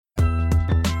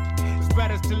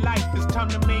us to life. It's time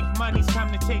to make money, it's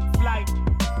time to take flight.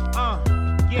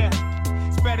 Yeah.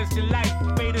 Spread us to life.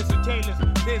 Faders or tailors,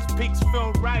 this pigs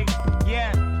feel right.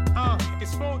 Yeah.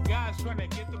 It's 4 guys trying to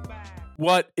get the bag.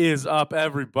 What is up,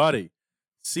 everybody?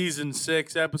 Season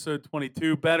 6, episode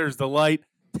 22, Better's Delight,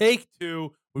 take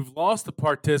 2. We've lost a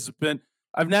participant.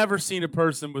 I've never seen a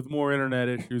person with more internet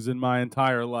issues in my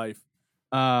entire life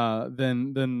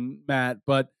than Matt,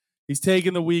 but he's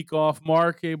taking the week off.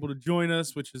 Mark able to join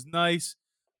us, which is nice.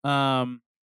 Fellas,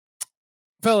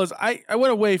 I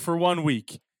went away for 1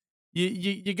 week.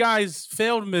 You guys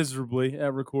failed miserably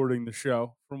at recording the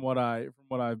show, from what I've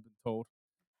been told.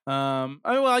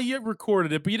 You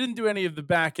recorded it, but you didn't do any of the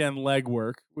back end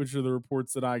legwork, which are the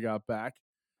reports that I got back.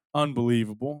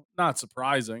 Unbelievable, not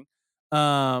surprising.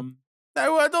 Don't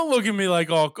look at me like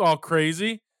all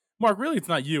crazy, Mark. Really, it's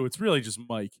not you. It's really just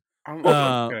Mike.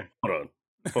 Okay. Hold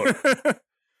on.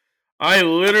 I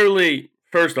literally,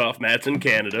 first off, Matt's in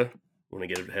Canada. I want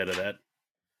to get ahead of that.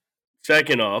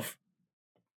 Second off,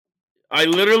 I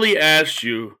literally asked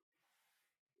you.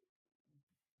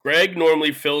 Greg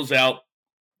normally fills out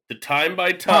the time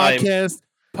by time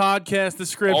podcast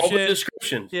description, all the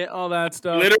descriptions, all that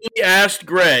stuff. Literally asked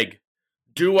Greg,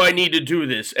 "Do I need to do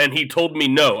this?" And he told me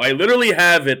no. I literally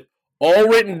have it all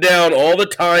written down, all the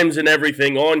times and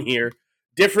everything on here,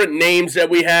 different names that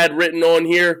we had written on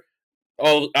here,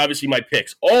 all obviously my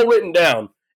picks, all written down.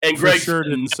 And Greg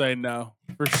didn't say no.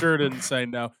 For sure didn't say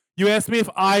no. You asked me if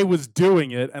I was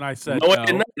doing it, and I said no. I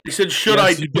did not. I said, should I?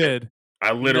 You did.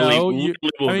 I literally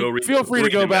will go read. Feel free to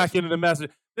go back into the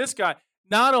message. This guy,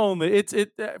 not only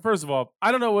first of all,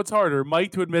 I don't know what's harder,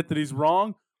 Mike to admit that he's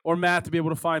wrong, or Matt to be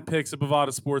able to find picks at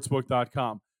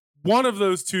bovadasportsbook.com. One of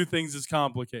those two things is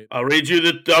complicated. I'll read you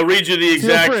the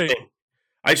exact thing.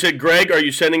 I said, Greg, are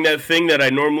you sending that thing that I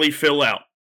normally fill out?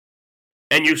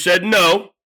 And you said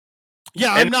no.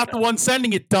 Yeah, I'm not the one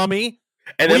sending it, dummy.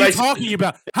 And what then are you talking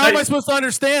about? How am I supposed to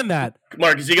understand that?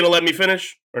 Mark, is he going to let me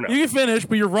finish or no? You can finish,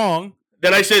 but you're wrong.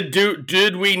 Then I said,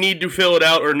 did we need to fill it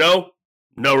out or no?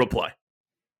 No reply.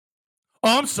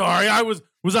 Oh, I'm sorry.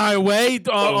 Was I away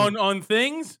on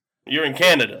things? You're in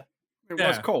Canada. It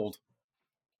was cold.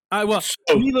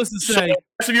 Needless to say.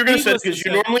 So you're going to send, because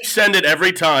you normally send it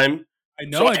every time. I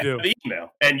know I do. The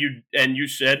email, and you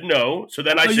said no. So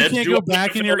then I said, you can't go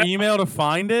back in your email to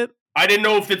find it? I didn't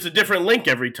know if it's a different link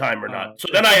every time or not. So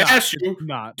then I asked you,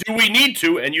 do we need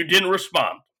to? And you didn't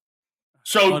respond.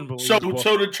 So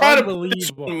to try to put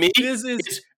this on me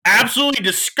is absolutely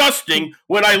disgusting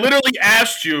when I literally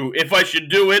asked you if I should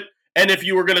do it and if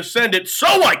you were going to send it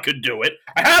so I could do it.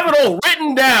 I have it all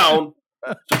written down.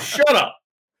 So shut up.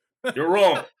 You're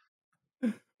wrong.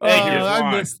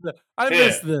 I missed this.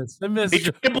 He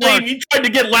tried to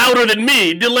get louder than me.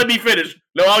 He didn't let me finish.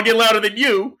 No, I'll get louder than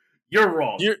you. You're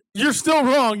wrong. You're still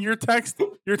wrong. Your text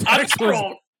was,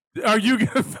 wrong. Are you going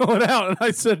to fill it out? And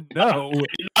I said no. I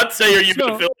did not say, are you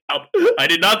going to fill it out? I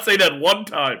did not say that one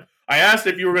time. I asked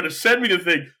if you were going to send me the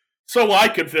thing so I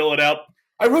could fill it out.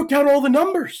 I wrote down all the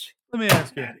numbers. Let me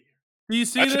ask you. Do you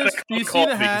see this? Do you see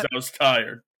the hat? I was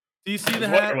tired. Do you see the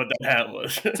hat? I wondering what that hat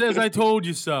was. It says, I told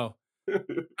you so.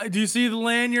 Do you see the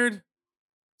lanyard?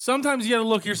 Sometimes you got to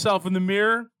look yourself in the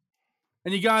mirror,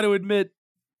 and you got to admit,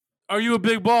 are you a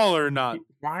big baller or not?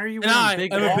 Why are you a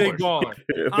big baller?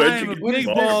 I am a big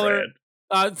baller.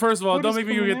 First of all, don't make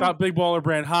me go get that Big Baller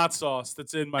brand hot sauce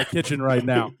that's in my kitchen right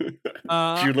now.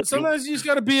 Sometimes you just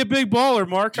got to be a big baller,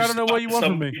 Mark. I don't know what you want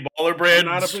from me. Big Baller brand,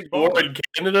 not a big baller in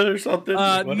Canada or something?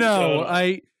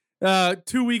 No,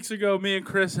 2 weeks ago, me and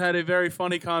Chris had a very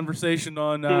funny conversation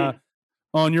on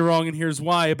You're Wrong and Here's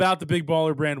Why about the Big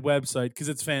Baller brand website because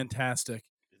it's fantastic.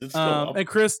 And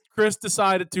Chris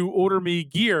decided to order me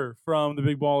gear from the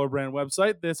Big Baller brand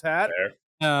website. This hat,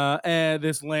 and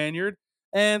this lanyard,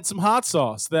 and some hot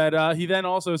sauce that he then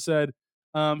also said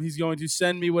he's going to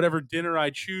send me whatever dinner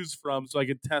I choose from so I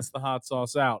can test the hot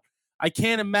sauce out. I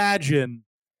can't imagine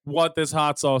what this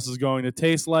hot sauce is going to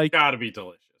taste like. Gotta be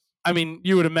delicious. I mean,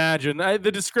 you would imagine.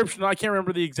 The description, I can't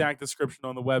remember the exact description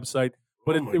on the website,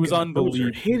 but it was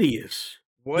unbelievable. Those are hideous.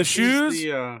 The shoes,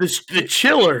 the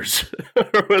chillers.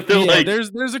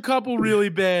 There's a couple really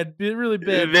bad. They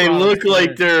look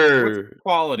like they're. What's the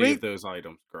quality of those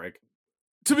items, Greg?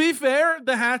 To be fair,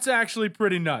 the hat's actually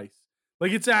pretty nice.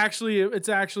 Like it's actually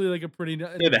like a pretty.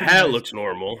 The hat looks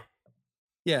normal.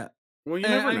 Yeah. Well, you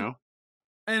never know.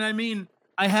 And I mean,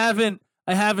 I haven't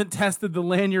tested the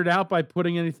lanyard out by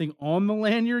putting anything on the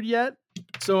lanyard yet,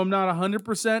 so I'm not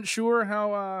 100% sure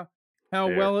how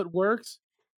well it works.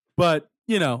 But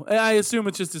you know, I assume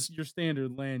it's just your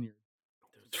standard lanyard.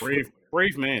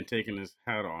 Brave man taking his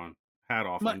hat hat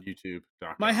off on YouTube.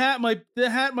 The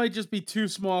hat might just be too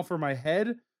small for my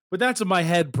head, but that's my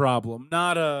head problem,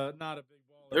 not a big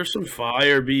ball. There's some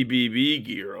fire BBB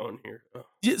gear on here.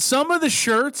 Yeah, some of the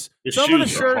shirts and some of the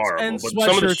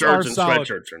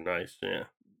sweatshirts are nice. Yeah.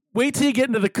 Wait till you get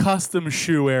into the custom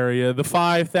shoe area, the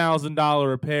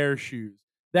 $5,000 a pair shoes.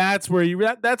 That's where you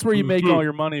make all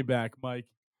your money back, Mike.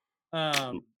 I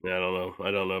don't know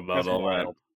about all that.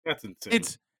 That's insane.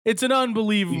 It's an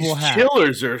unbelievable hat. These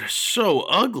killers are so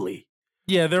ugly.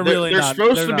 Yeah, they're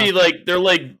supposed to be like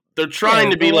they're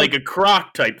trying to be like a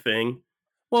Croc type thing.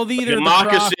 Well, a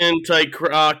moccasin type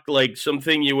Croc, like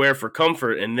something you wear for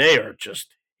comfort, and they are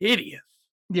just hideous.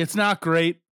 Yeah, it's not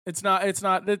great. It's not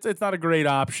a great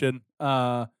option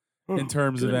in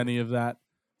terms of any of that.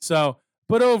 So,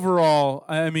 but overall,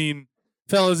 I mean,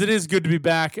 fellas, it is good to be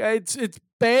back. It's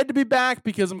bad to be back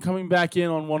because I'm coming back in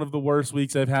on one of the worst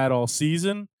weeks I've had all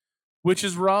season, which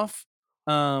is rough.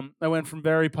 I went from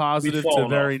very positive to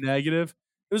very negative.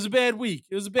 It was a bad week.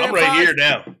 It was a bad. I'm right here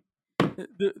now.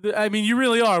 I mean, you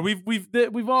really are.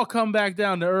 We've all come back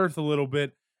down to earth a little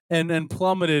bit and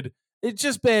plummeted. It's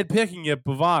just bad picking at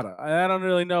Bovada. I don't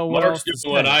really know what Mark's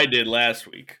doing what I did last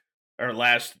week or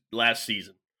last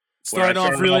season. Starting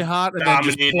off really hot and then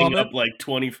just dominating up like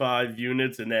 25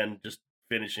 units and then just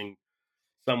finishing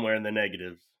somewhere in the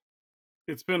negatives.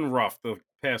 It's been rough the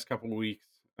past couple of weeks.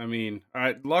 I mean,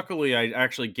 luckily I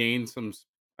actually gained some.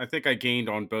 I think I gained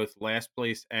on both last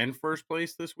place and first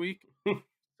place this week.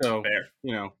 So fair.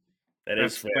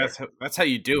 That's fair. That's how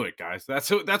you do it, guys. That's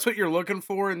what you're looking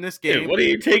for in this game. Dude, what are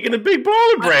you taking a big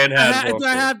baller brand hat?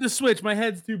 I have to switch. My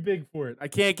head's too big for it. I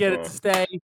can't get it to stay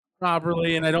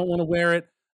properly, and I don't want to wear it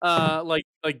like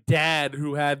Dad,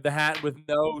 who had the hat with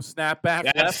no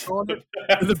snapback left on it.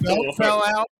 The belt fell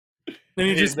out, and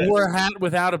he just wore a hat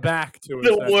without a back to it.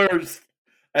 The worst.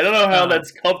 I don't know how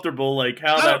that's comfortable. Like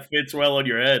how that fits well on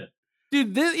your head.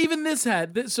 Dude, even this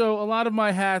hat. So a lot of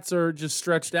my hats are just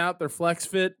stretched out. They're flex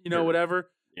fit, whatever.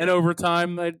 Yeah. And over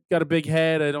time, I got a big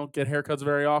head. I don't get haircuts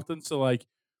very often, so like,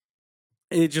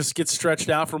 it just gets stretched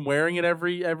out from wearing it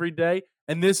every day.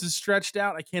 And this is stretched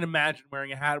out. I can't imagine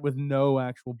wearing a hat with no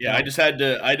actual. Yeah, belt. I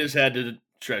just had to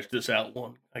stretch this out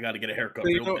one. I got to get a haircut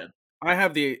real bad. I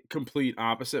have the complete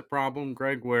opposite problem,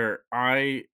 Greg, where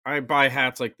I buy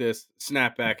hats like this,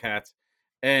 snapback hats,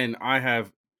 and I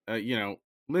have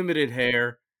limited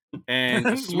hair and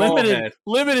a small head.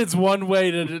 Limited's one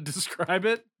way to describe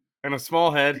it. And a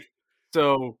small head.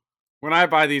 So when I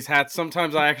buy these hats,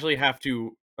 sometimes I actually have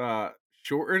to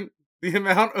shorten the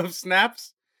amount of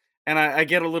snaps, and I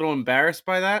get a little embarrassed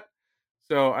by that.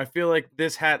 So I feel like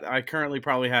this hat, I currently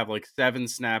probably have like 7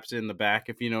 snaps in the back,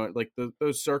 if you know it, like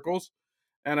those circles.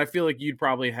 And I feel like you'd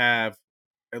probably have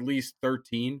at least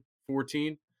 13,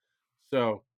 14.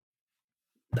 So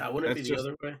that wouldn't be the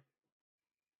other way.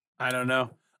 I don't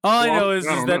know. All I know is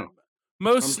that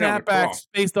most snapbacks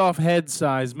based off head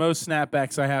size, most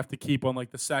snapbacks I have to keep on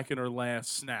like the second or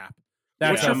last snap.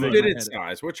 What's your fitted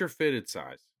size? What's your fitted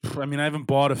size? I mean, I haven't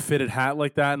bought a fitted hat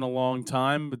like that in a long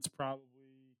time. It's probably.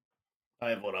 I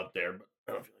have one up there, but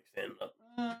I don't feel like standing up.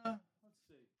 Let's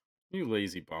see. You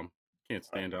lazy bum. Can't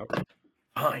stand up.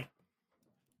 Fine.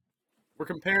 We're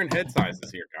comparing head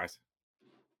sizes here, guys.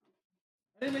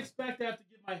 I didn't expect to have to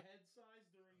give my head size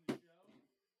during the show.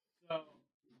 So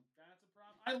that's a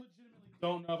problem. I legitimately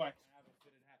don't know if I have a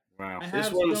fitted hat. Wow. I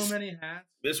have so many hats.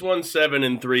 This one's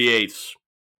 7 3/8.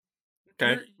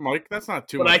 Okay, Mike, that's not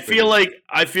too much. But I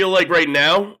feel like right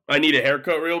now I need a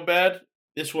haircut real bad.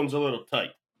 This one's a little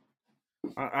tight.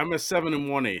 I'm a 7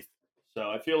 1/8. So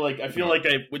I feel like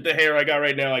with the hair I got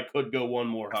right now, I could go one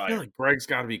more higher. I feel like Greg's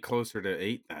got to be closer to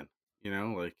 8 then.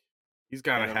 Like he's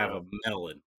got to have a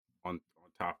melon on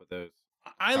top of those.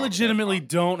 I legitimately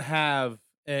don't have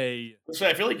a. So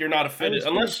I feel like you're not a fitted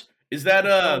unless is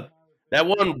that that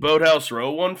one Boathouse Row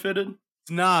one fitted?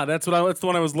 It's not. That's the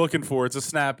one I was looking for. It's a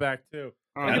snapback too.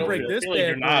 I can break this. I feel like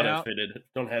you're not a fitted.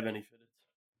 Don't have any fitteds.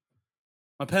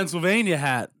 My Pennsylvania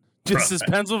hat. Just says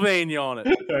Pennsylvania on it.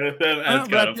 That's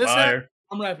got a fire.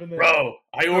 I'm wrapping this. Bro,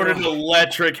 I ordered an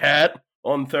electric hat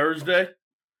on Thursday.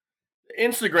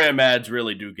 Instagram ads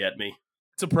really do get me.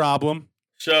 It's a problem.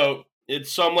 So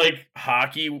it's some like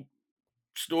hockey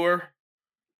store.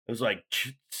 It was like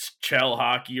Chell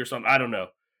Hockey or something. I don't know.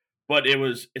 But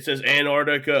it says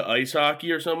Antarctica Ice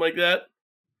Hockey or something like that.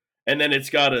 And then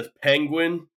it's got a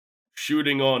penguin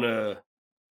shooting on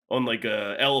like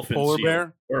a elephant polar seal.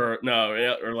 Bear? Or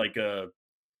like I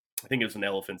think it's an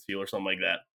elephant seal or something like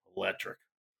that. Electric.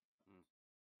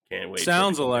 Can't wait.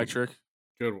 Sounds electric.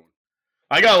 Good one.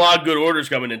 I got a lot of good orders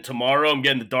coming in tomorrow. I'm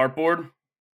getting the dartboard.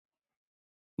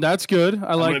 That's good.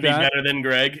 I like that. I'm gonna be better than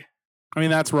Greg. I mean,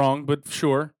 that's wrong, but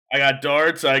sure. I got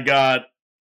darts. I got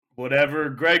whatever.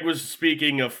 Greg was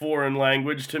speaking a foreign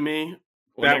language to me.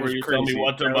 That was you crazy. Tell me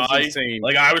what to that buy. Insane.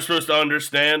 Like I was supposed to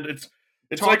understand. It's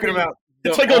talking like about.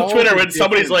 It's like on Twitter when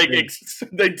somebody's like,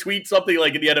 they tweet something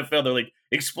like in the NFL, they're like,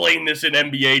 explain this in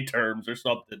NBA terms or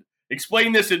something.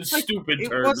 Explain this in stupid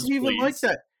terms. It wasn't even like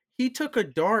that. He took a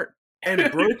dart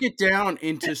and broke it down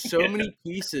into so many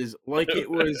pieces, like it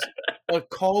was a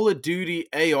Call of Duty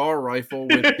AR rifle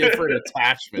with different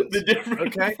attachments.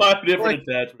 Five different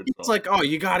attachments. It's like, oh,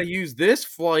 you got to use this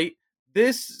flight.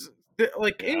 It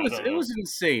was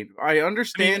insane. I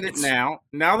understand it now.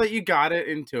 Now that you got it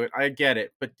into it, I get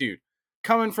it. But dude,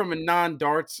 coming from a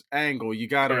non-darts angle, you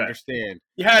got to understand.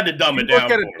 You had to dumb it down.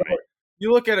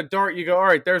 You look at a dart, you go, all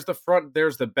right, there's the front,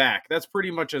 there's the back. That's pretty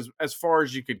much as far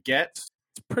as you could get.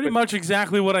 It's pretty much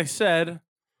exactly what I said.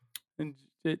 And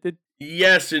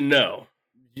yes and no.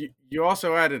 You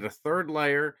also added a third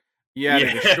layer. You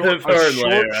added a short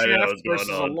shaft versus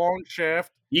a long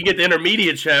shaft. You get the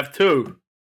intermediate shaft too.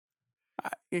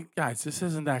 Guys, this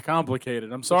isn't that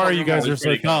complicated. I'm sorry you guys are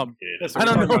so dumb. I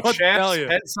don't know what to tell you.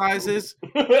 Head sizes.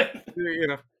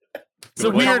 It's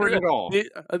a weird.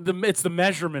 It's the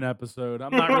measurement episode.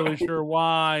 I'm not really sure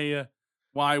why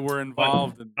we're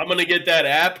involved. I'm gonna get that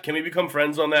app. Can we become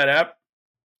friends on that app?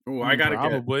 Oh, I gotta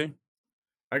get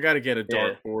a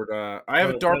dartboard. I have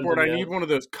a dartboard. I need one of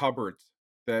those cupboards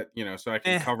that so I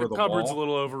can cover the cupboard's wall. A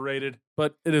little overrated,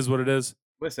 but it is what it is.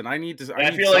 Listen, I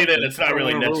feel like that it's not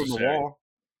really necessary.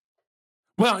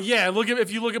 Well, yeah.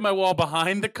 If you look at my wall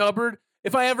behind the cupboard,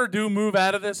 if I ever do move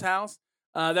out of this house,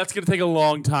 that's going to take a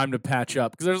long time to patch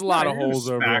up because there's a lot of holes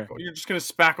over there. You're just going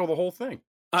to spackle the whole thing.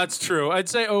 That's true. I'd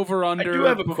say over under. I do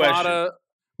have a question.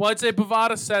 Well, I'd say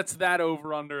Bovada sets that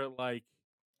over under at like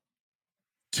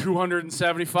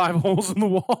 275 holes in the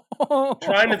wall.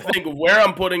 Trying to think of where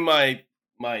I'm putting my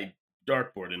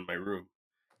dartboard in my room.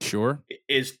 Sure.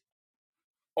 Is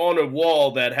on a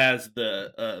wall that has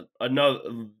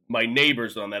my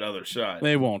neighbors on that other side.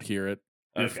 They won't hear it.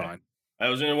 You're fine. I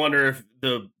was going to wonder if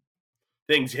the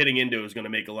things hitting into it was going to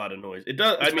make a lot of noise. It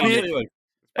does. I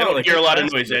don't hear a lot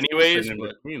of noise anyways.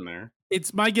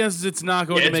 It's my guess is it's not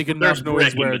going to make enough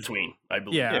noise in between. I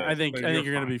believe. Yeah, I think you're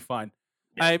going to be fine.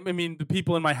 Yeah. I mean, the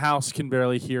people in my house can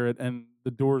barely hear it, and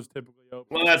the door's typically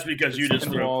open. Well, that's because you just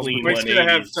throw clean 180s. Mike's going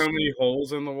to have so many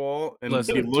holes in the wall, and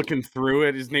be looking through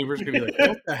it. His neighbor's going to be like,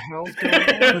 what the hell's going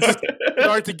on?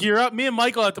 Start to gear up. Me and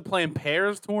Michael have to play in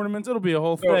pairs tournaments. It'll be a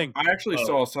whole thing. I actually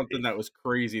saw something that was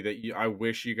crazy that I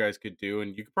wish you guys could do,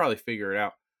 and you could probably figure it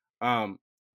out.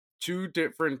 Two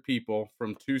different people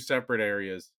from two separate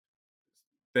areas,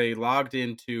 they logged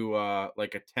into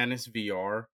like a tennis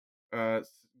VR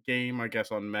game, I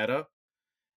guess, on Meta,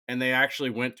 and they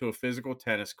actually went to a physical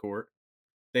tennis court.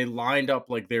 They lined up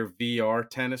like their VR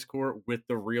tennis court with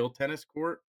the real tennis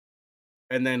court,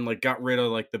 and then like got rid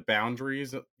of like the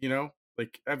boundaries.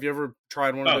 Like have you ever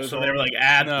tried one of those? So they were like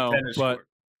at the tennis court.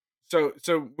 So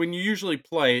when you usually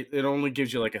play, it only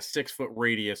gives you like a 6-foot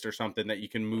radius or something that you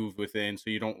can move within, so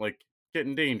you don't like get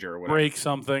in danger or whatever. Break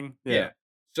something. Yeah.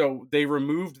 So they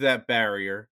removed that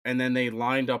barrier, and then they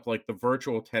lined up like the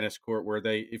virtual tennis court where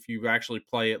if you actually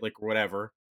play it like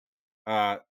whatever,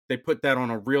 they put that on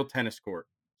a real tennis court.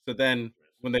 So then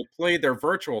when they played their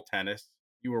virtual tennis,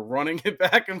 you were running it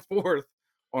back and forth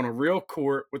on a real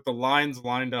court with the lines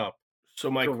lined up.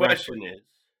 So my question is,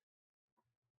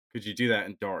 could you do that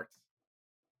in darts?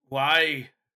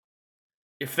 Why,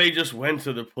 if they just went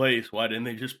to the place, why didn't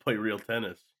they just play real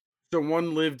tennis? So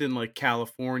one lived in like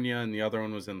California and the other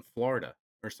one was in Florida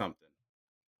or something.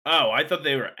 Oh, I thought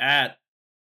they were at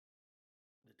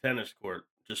the tennis court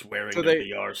just wearing the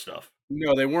VR stuff.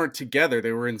 No, they weren't together.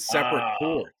 They were in separate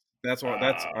courts. That's why.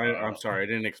 I'm sorry, I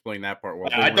didn't explain that part well.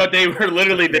 I thought they were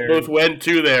literally. They both went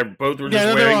to there. Both were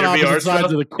just wearing their VR stuff.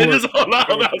 Of the court.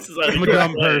 I'm a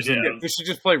dumb person. Yeah, they should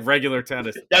just play regular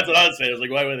tennis. That's what I was saying. I was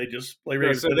like, why would they just play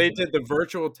regular tennis? So they did the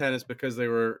virtual tennis because they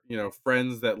were,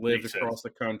 friends that lived across the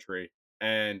country,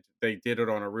 and they did it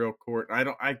on a real court.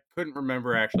 I couldn't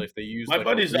remember actually if they used. My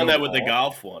buddy's done that with the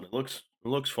golf one. It looks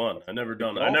fun. I never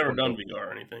done VR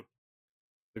or anything.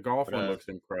 The golf one looks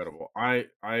incredible. I've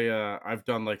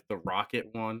done like the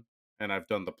rocket one, and I've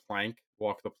done the plank,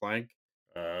 walk the plank.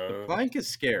 The plank is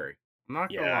scary. I'm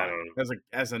not gonna lie.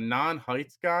 As a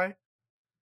non-heights guy,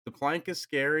 the plank is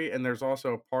scary, and there's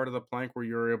also a part of the plank where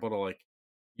you're able to like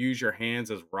use your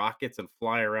hands as rockets and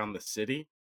fly around the city.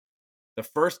 The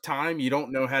first time you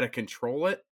don't know how to control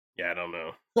it. Yeah, I don't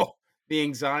know. The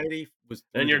anxiety was.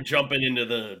 And you're jumping into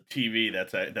the TV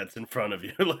that's in front of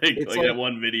you, like that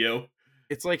one video.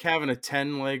 It's like having a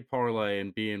 10-leg parlay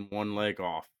and being one leg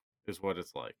off is what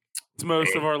it's like.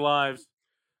 most of our lives.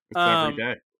 It's every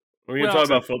day. We're going to talk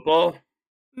about football?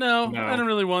 No, I don't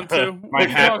really want to. My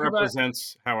hat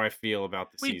represents how I feel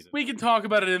about the season. We can talk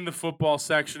about it in the football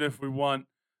section if we want.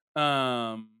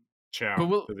 Ciao.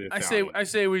 I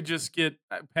say we just get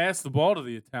pass the ball to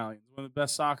the Italians. One of the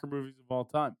best soccer movies of all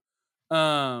time.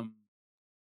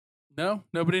 No,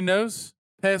 nobody knows.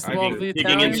 Pass the ball to the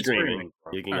Italians.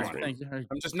 Thank you.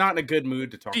 I'm just not in a good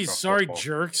mood to talk about sorry, football.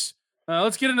 Jerks.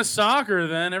 Let's get into soccer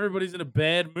then. Everybody's in a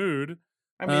bad mood.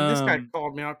 I mean, this guy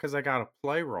called me out because I got a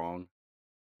play wrong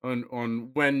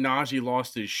on when Najee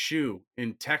lost his shoe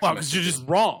in Texas. Well, because you're just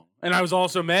wrong, and I was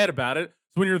also mad about it.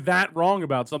 So when you're that wrong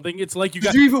about something, it's like you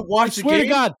got. Did you even watch the game? I swear to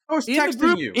God, I was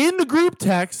texting you in the group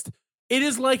text. It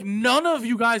is like none of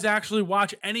you guys actually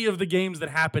watch any of the games that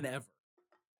happen ever.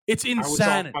 It's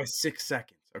insanity. I was off by 6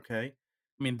 seconds. Okay,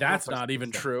 I mean that's not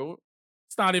even true.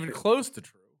 It's not even close to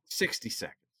true. 60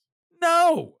 seconds.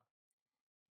 No,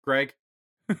 Greg,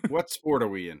 what sport are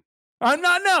we in? I'm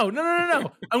not.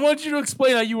 No. I want you to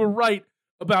explain how you were right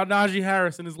about Najee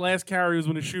Harris and his last carry was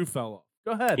when his shoe fell off.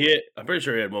 Go ahead. Yeah, I'm pretty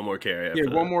sure he had one more carry after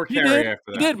that. One more carry after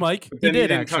that. He did, Mike. But then he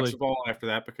didn't actually touch the ball after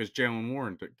that because Jalen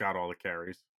Warren got all the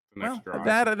carries the next drive.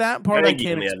 That part I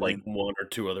can't explain. He had like one or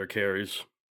two other carries.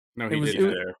 No, he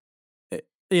didn't.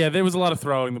 Yeah, there was a lot of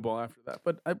throwing the ball after that,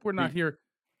 but we're not here.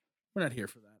 We're not here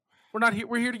for that. We're not here.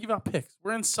 We're here to give out picks.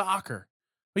 We're in soccer.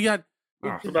 We got.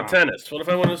 What about tennis? What if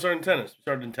I wanted to start in tennis? We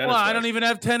started in tennis. Well, I don't even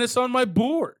have tennis on my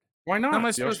board. Why not? How am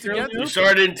I supposed to get? You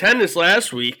started in tennis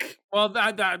last week. Well,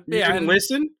 you didn't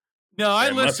listen. No, I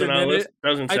listened.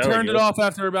 I turned it off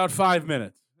after about 5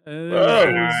 minutes. It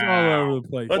was all over the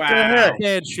place. What the heck?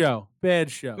 Bad show.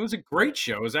 It was a great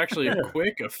show. It was actually a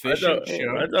quick, efficient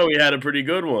show. I thought we had a pretty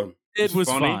good one. It was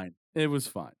fine. It was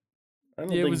fine.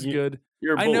 It was good.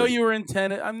 You're a bully. I know you were in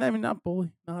tennis. I'm not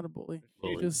bully. Not a bully.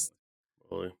 Bully. This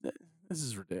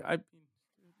is ridiculous.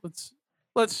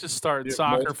 Let's just start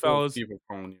soccer, fellas. People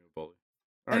calling you a bully.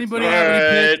 Anybody have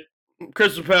any picks?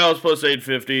 Crystal Palace plus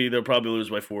 850. They'll probably lose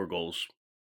by 4 goals.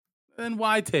 Then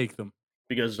why take them?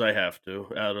 Because I have to,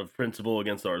 out of principle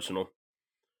against Arsenal.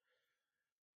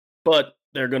 But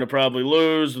they're going to probably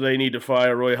lose. They need to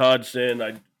fire Roy Hodgson.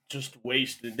 They just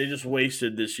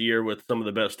wasted this year with some of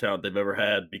the best talent they've ever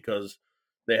had because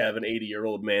they have an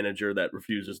 80-year-old manager that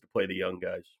refuses to play the young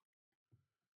guys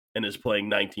and is playing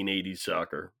 1980s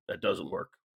soccer. That doesn't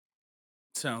work.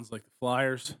 Sounds like the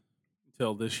Flyers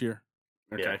until this year.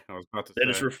 Okay, yeah. I was about to say.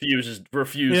 They just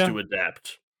refuse to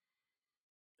adapt.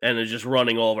 And is just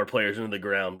running all of our players into the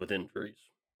ground with injuries.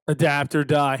 Adapt or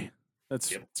die.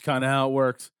 That's kind of how it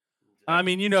works. I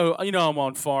mean, you know, I'm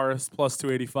on Forest plus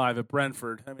 285 at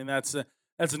Brentford. I mean, that's an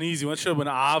easy one. It should have been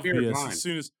obvious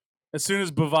as soon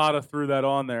as Bovada threw that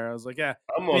on there. I was like, yeah,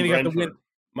 I'm on Brentford.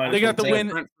 They got the win.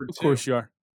 Of course you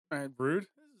are. All right, rude.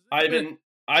 Ivan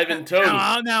Toney.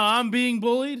 Now I'm being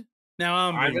bullied.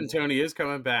 Ivan Toney is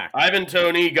coming back. Ivan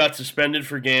Toney got suspended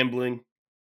for gambling.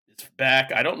 It's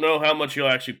back. I don't know how much he'll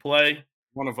actually play.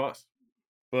 One of us.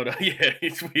 But he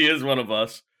is one of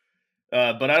us.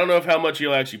 But I don't know how much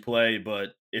he'll actually play.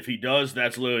 But if he does,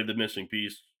 that's literally the missing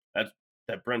piece.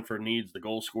 That Brentford needs, the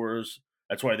goal scorers.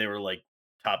 That's why they were like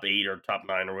top 8 or top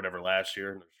 9 or whatever last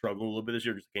year. And they're struggling a little bit this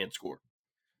year because they can't score.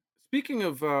 Speaking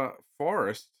of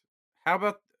Forest, how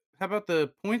about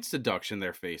the points deduction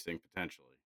they're facing potentially?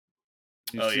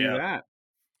 You see that?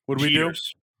 What do we do?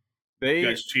 You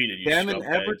guys cheated. Them and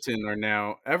Everton are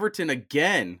now. Everton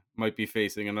again might be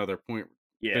facing another point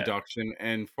deduction,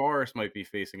 and Forest might be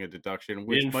facing a deduction.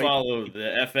 Which didn't follow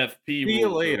the FFP. See you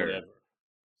later.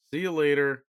 See you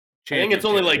later. I think it's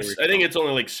only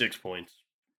like 6 points.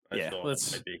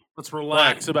 Let's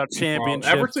relax about championships.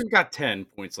 Everton got 10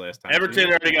 points last time. Everton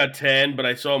already got 10, but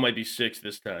I saw it might be 6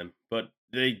 this time. But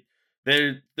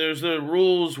there's the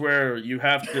rules where you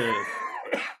have to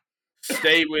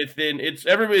stay within.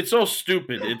 It's so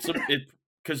stupid. It's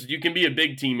because you can be a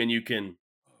big team and you can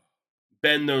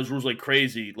bend those rules like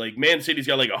crazy. Like Man City's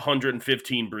got like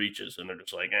 115 breaches, and they're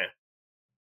just like,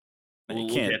 we'll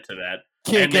get to that.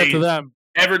 Can't get to them.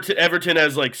 Everton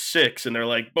has like 6, and they're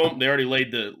like, boom, they already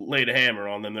laid a hammer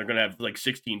on them. They're gonna have like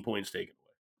 16 points taken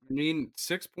away. I mean,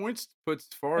 6 points puts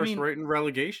Forest right in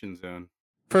relegation zone.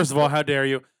 First of all, how dare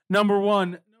you? Number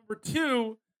one. Number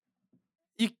two,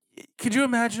 could you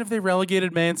imagine if they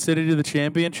relegated Man City to the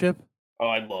championship? Oh,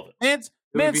 I'd love it.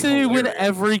 Man City would win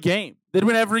every game. They'd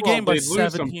win every game by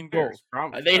 17 goals.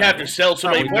 They'd have to sell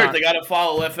so many players. They got to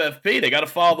follow FFP. They got to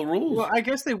follow the rules. Well, I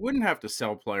guess they wouldn't have to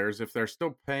sell players if they're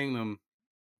still paying them.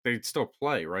 They'd still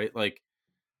play, right? Like,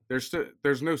 there's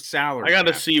no salary. I got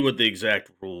to see what the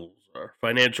exact rules are.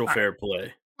 Financial fair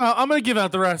play. I'm going to give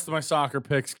out the rest of my soccer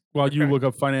picks while you look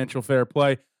up financial fair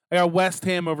play. I got West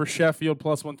Ham over Sheffield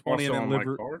plus 120, Also and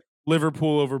then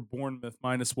Liverpool over Bournemouth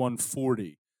minus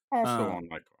 140. Also on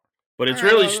my card. But it's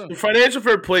really financial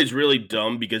fair play is really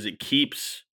dumb because it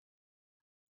keeps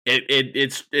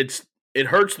it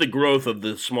hurts the growth of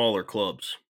the smaller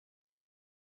clubs.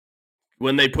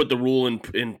 When they put the rule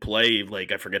in play,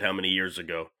 like I forget how many years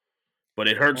ago, but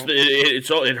it hurts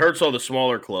it hurts all the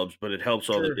smaller clubs, but it helps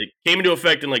all it came into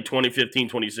effect in like 2015,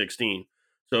 2016.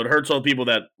 So it hurts all the people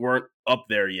that weren't up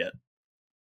there yet.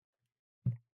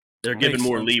 They're given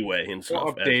more leeway and stuff.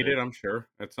 We'll update it, I'm sure,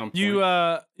 at some point. You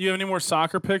have any more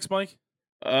soccer picks, Mike?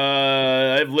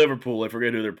 I have Liverpool. I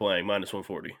forget who they're playing. Minus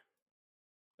 140.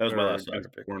 That was my last soccer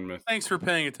pick. Thanks for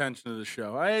paying attention to the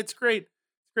show. It's great.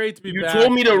 It's great to be back. You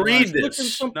told me to read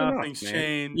this. Nothing's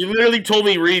changed. You literally told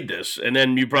me read this, and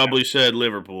then you probably said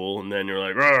Liverpool, and then you're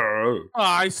like, oh,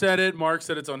 I said it. Mark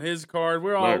said it's on his card.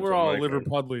 We're all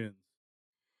Liverpudlians.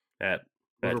 That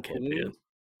can't be it.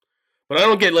 But I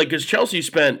don't get because Chelsea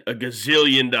spent a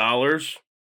gazillion dollars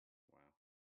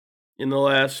in the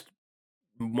last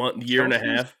year and a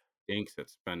half. Stinks at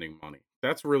spending money.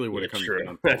 That's really what it comes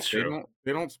down to. That's true.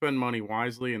 They don't spend money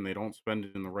wisely, and they don't spend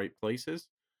it in the right places.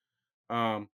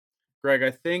 Greg,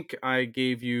 I think I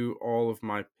gave you all of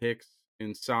my picks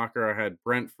in soccer. I had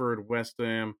Brentford, West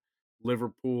Ham,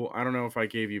 Liverpool. I don't know if I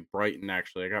gave you Brighton,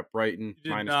 actually. I got Brighton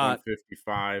minus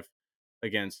 155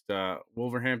 against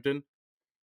Wolverhampton.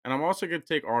 And I'm also going to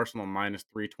take Arsenal minus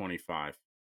 325.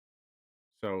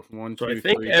 So I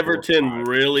think Everton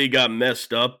really got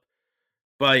messed up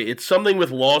by it's something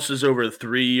with losses over a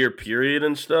 3-year period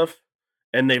and stuff.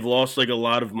 And they've lost a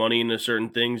lot of money into certain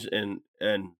things and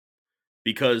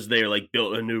because they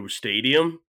built a new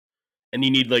stadium and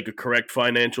you need a correct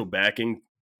financial backing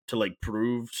to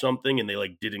prove something and they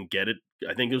didn't get it.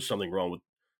 I think there was something wrong with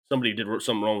somebody did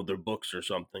something wrong with their books or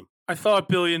something. I thought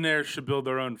billionaires should build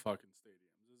their own fucking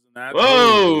stadiums. Isn't that?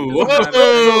 Whoa!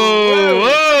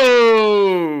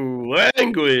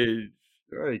 Language.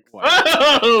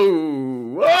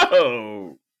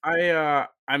 Whoa!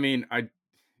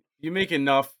 You make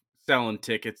enough selling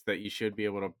tickets that you should be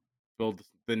able to build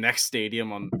the next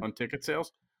stadium on ticket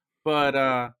sales.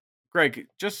 But Greg,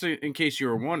 just in case you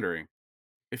were wondering,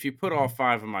 if you put all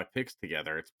 5 of my picks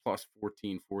together, it's plus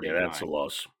 1449. Yeah, that's a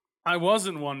loss. I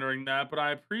wasn't wondering that, but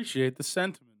I appreciate the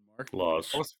sentiment, Mark.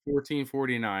 Loss. Plus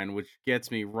 1449, which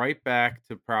gets me right back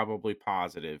to probably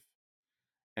positive.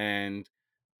 And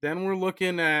then we're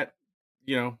looking at,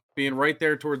 being right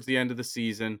there towards the end of the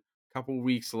season, a couple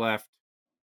weeks left.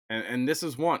 And this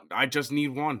is one. I just need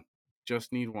one.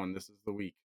 Just need one. This is the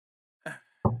week. All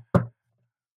right.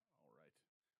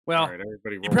 Well,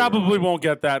 you probably won't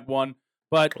get that one,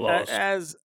 but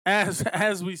as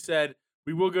we said,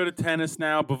 we will go to tennis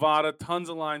now. Bovada, tons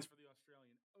of lines for the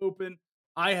Australian Open.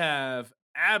 I have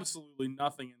absolutely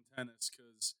nothing in tennis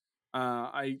because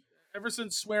ever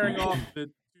since swearing off it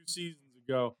 2 seasons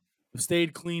ago, I've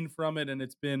stayed clean from it, and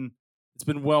it's been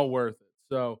well worth it.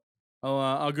 So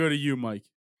I'll go to you, Mike.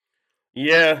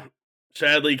 Yeah,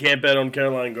 sadly can't bet on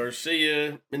Caroline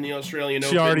Garcia in the Australian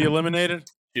Open. She already eliminated?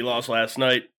 She lost last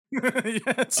night. Yeah,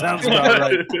 it sounds about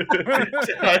right.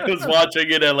 I was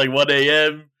watching it at 1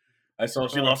 a.m. I saw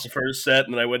she lost the first set,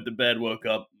 and then I went to bed, woke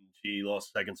up, and she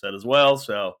lost the second set as well.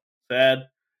 So sad.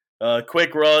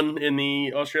 Quick run in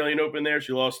the Australian Open there.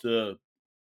 She lost to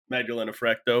Magdalena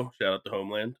Frecto. Shout out to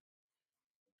Homeland.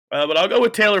 But I'll go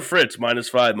with Taylor Fritz,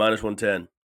 -5, -110.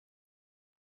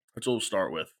 That's what we'll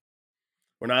start with.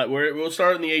 We'll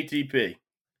start in the ATP.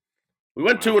 We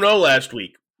went 2-0 last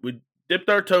week. We dipped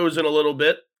our toes in a little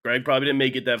bit. Greg probably didn't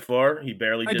make it that far. He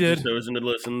barely dipped his toes in to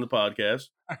listen to the podcast.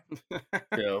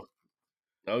 So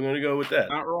I'm going to go with that.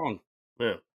 Not wrong.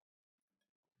 Yeah.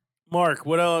 Mark,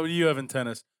 what else do you have in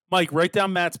tennis? Mike, write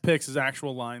down Matt's picks, his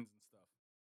actual lines and stuff.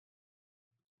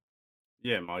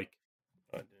 Yeah, Mike.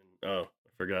 I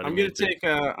forgot. I'm going to take.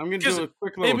 I'm going to do a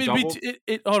quick little double.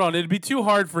 Hold on, it'd be too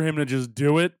hard for him to just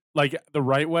do it the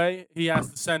right way. He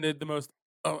has to send it the most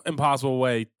impossible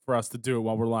way for us to do it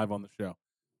while we're live on the show.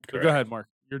 So go ahead, Mark.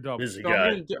 You're double. Busy guy.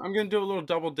 I'm going to do a little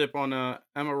double dip on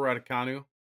Emma Raducanu.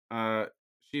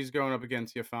 She's going up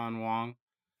against Yafan Wang.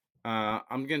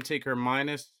 I'm going to take her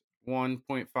minus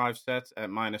 1.5 sets at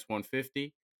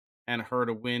 -150, and her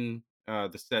to win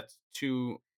the sets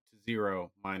 2-0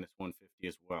 -150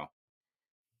 as well.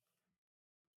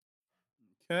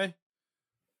 Okay,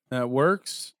 that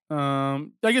works. I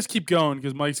guess keep going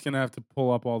because Mike's gonna have to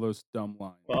pull up all those dumb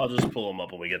lines. Well, I'll just pull them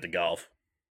up when we get to golf.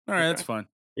 All right, that's fine.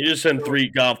 You just send 3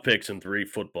 golf picks and 3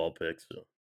 football picks. So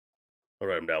I'll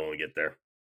write them down when we get there.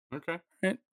 Okay. All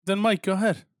right. Then Mike, go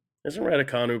ahead. Isn't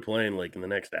Raducanu playing in the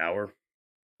next hour?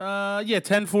 Yeah,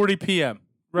 10:40 p.m.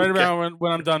 Right around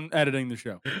when I'm done editing the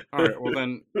show. All right. Well,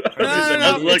 then.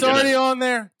 It's already on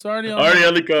there. It's already on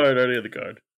the card. Already on the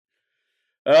card.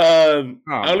 I'm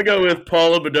going to go with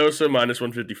Paula Badosa minus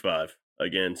 155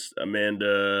 against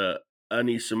Amanda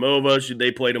Anisimova.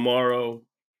 They play tomorrow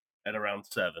at around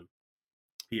 7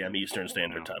 p.m. Eastern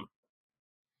Standard Time.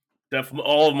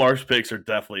 Definitely, all of Mark's picks are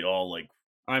definitely all like.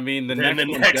 I mean, the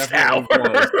next hour.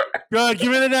 Good.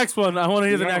 Give me the next one. I want to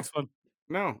hear the next one.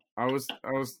 No, I was.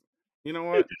 You know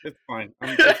what? It's fine.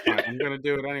 It's fine. I'm gonna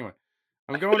do it anyway.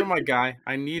 I'm going to my guy.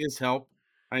 I need his help.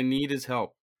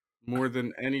 More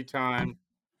than any time.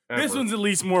 Ever. This one's at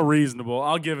least more reasonable.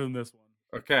 I'll give him this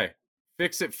one. Okay.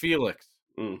 Fix it, Felix.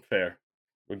 Fair.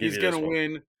 He's going to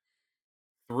win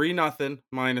 3-0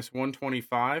 minus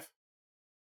 125.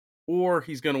 Or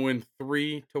he's going to win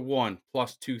 3-1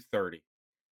 plus 230.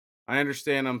 I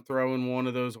understand I'm throwing one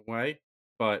of those away,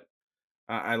 but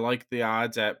I like the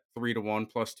odds at 3-1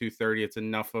 plus 230. It's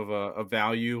enough of a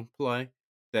value play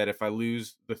that if I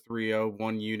lose the 3-0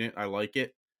 1 unit, I like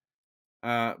it.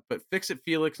 But fix it,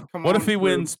 Felix. Come on. What if he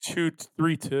wins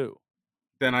 3-2?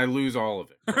 Then I lose all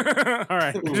of it. All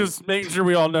right. Just making sure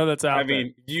we all know that's out there.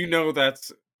 I mean,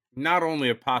 that's not only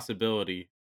a possibility,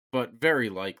 but very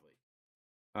likely.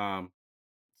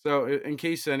 So in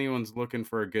case anyone's looking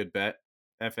for a good bet,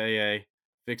 FAA,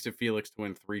 fix it, Felix to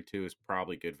win 3-2 is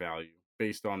probably good value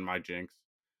based on my jinx.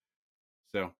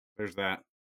 So there's that.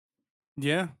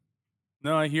 Yeah.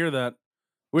 No, I hear that.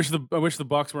 I wish the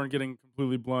Bucks weren't getting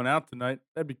completely blown out tonight.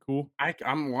 That'd be cool.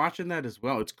 I'm watching that as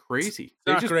well. It's crazy.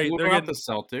 They just great. Blew out the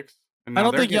Celtics. I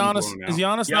don't think Giannis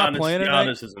is not playing tonight.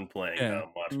 Giannis isn't playing. Yeah.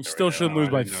 You still shouldn't lose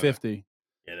by 50.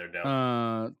 Yeah, they're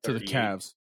down to the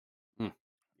Cavs. Yeah,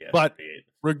 but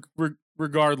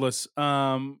regardless,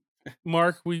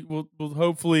 Mark, we'll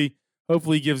hopefully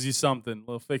gives you something.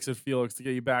 We'll fix it, Felix, to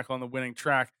get you back on the winning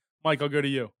track. Mike, I'll go to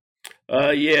you.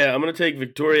 Yeah, I'm going to take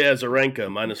Victoria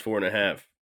Azarenka minus 4.5,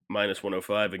 minus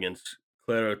 105 against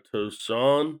Clara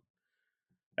Toussaint.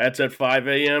 That's at 5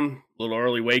 a.m. A little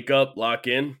early wake up, lock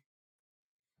in.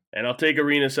 And I'll take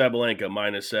Arina Sabalenka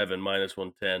minus 7, minus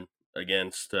 110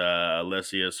 against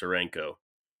Alessia Sarenko.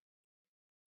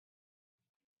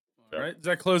 All right. Does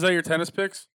that close out your tennis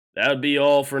picks? That would be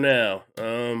all for now.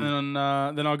 And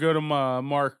then I'll go to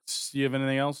Mark. Do you have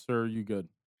anything else, or are you good?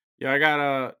 Yeah, I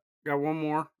got one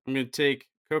more. I'm going to take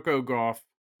Coco Gauff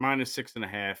minus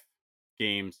 6.5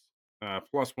 games,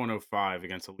 plus 105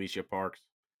 against Alicia Parks.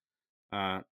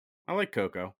 I like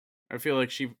Coco. I feel like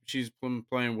she's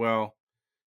playing well,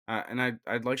 and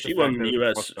I'd like. She won the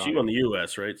U.S. She won the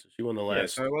U.S. right? So she won the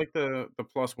last. Yeah, so I like the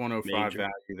plus 105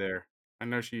 value there. I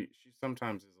know she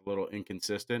sometimes is a little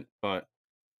inconsistent, but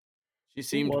she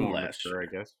seemed more mature, I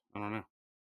guess. I don't know.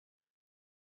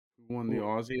 Who won the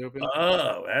Aussie Open?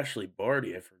 Oh, Ashley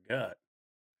Barty. I forgot.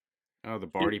 Oh, the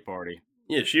Barty party.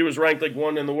 Yeah, she was ranked like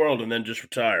 1 in the world and then just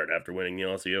retired after winning the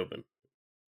Aussie Open.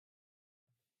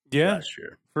 Yeah, last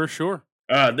year. For sure.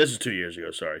 This is 2 years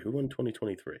ago. Sorry. Who won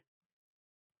 2023?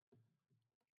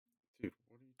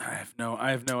 I have no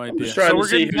idea. I'm just trying to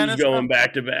see who's going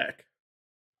back to back.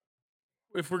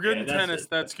 If we're good in tennis,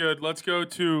 that's good. Let's go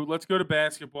to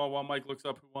basketball while Mike looks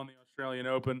up who won the Australian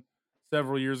Open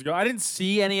several years ago. I didn't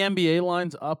see any NBA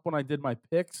lines up when I did my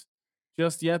picks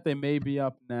just yet. They may be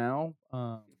up now.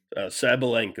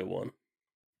 Sabalenka won.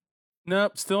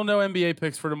 Nope, still no NBA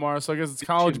picks for tomorrow. So I guess it's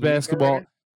college basketball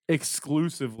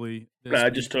exclusively. I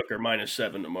just took her minus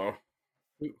 7 tomorrow.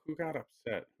 Who got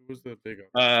upset? Who was the big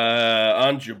upset?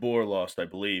 Ons Jabeur lost, I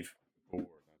believe.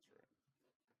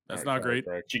 That's not great.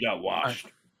 She got washed.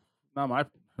 I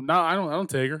don't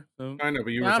take her. So. I know,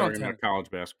 but you were talking about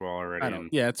college basketball already.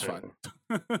 Yeah, it's fine.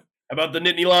 How about the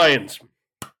Nittany Lions?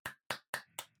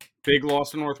 Big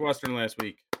loss to Northwestern last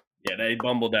week. Yeah, they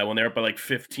bumbled that one. They were up by like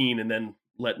 15 and then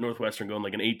let Northwestern go on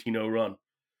like an 18-0 run.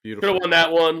 Beautiful. Could have won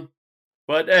that one.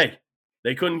 But, hey,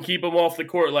 they couldn't keep them off the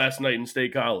court last night in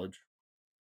State College.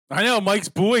 I know. Mike's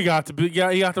boy got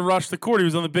to rush the court. He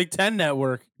was on the Big Ten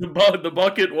Network. The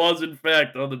bucket was, in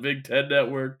fact, on the Big Ten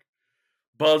Network.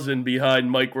 Buzzing behind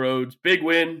Mike Rhodes. Big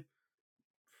win.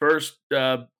 First,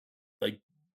 I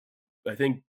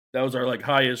think that was our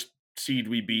highest seed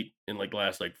we beat in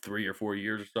last 3 or 4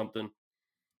 years or something.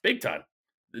 Big time.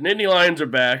 The Nittany Lions are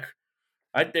back.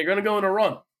 They're going to go on a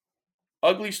run.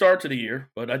 Ugly start to the year,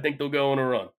 but I think they'll go on a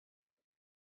run.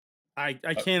 I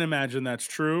can't imagine that's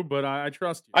true, but I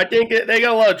trust you. I think they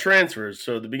got a lot of transfers,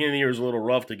 so the beginning of the year is a little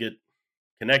rough to get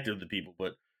connected with the people,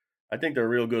 but I think they're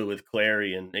real good with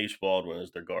Clary and Ace Baldwin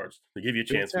as their guards. They give you a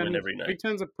chance to win every night. Big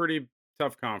Ten's a pretty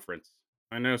tough conference.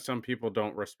 I know some people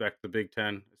don't respect the Big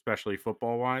Ten, especially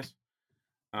football-wise.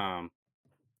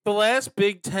 The last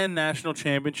Big Ten national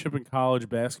championship in college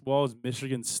basketball is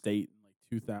Michigan State in like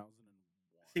 2000.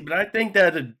 See, but I think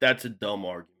that's a dumb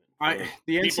argument.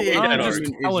 The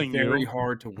NCAA is very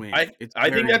hard to win. I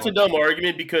think that's a dumb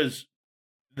argument because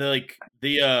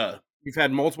you've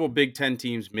had multiple Big Ten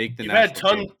teams make the. You've had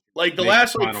the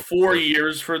last 4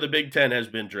 years for the Big Ten has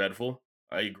been dreadful.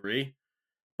 I agree,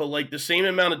 but like the same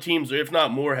amount of teams, if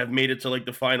not more, have made it to like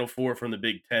the Final Four from the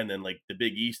Big Ten and like the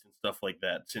Big East and stuff like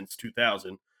that since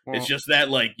 2000. Well, it's just that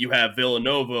like you have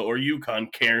Villanova or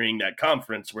UConn carrying that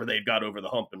conference where they've got over the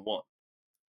hump and won.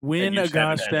 Win a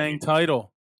gosh dang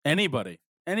title. Anybody.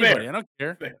 Fair. I don't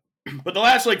care. Fair. But the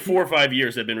last like 4 or 5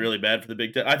 years have been really bad for the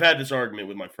Big Ten. I've had this argument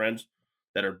with my friends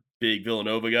that are big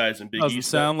Villanova guys and Big East. Doesn't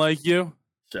sound like you.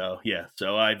 So yeah,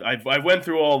 I went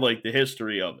through all like the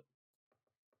history of it.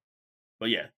 But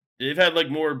yeah, they've had like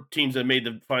more teams that made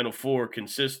the Final Four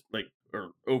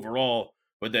or overall,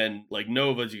 but then like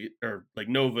Nova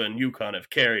and UConn have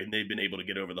carried and they've been able to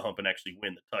get over the hump and actually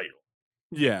win the title.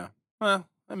 Yeah, well,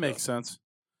 that makes sense.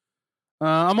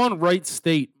 I'm on Wright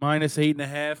State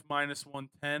 -8.5,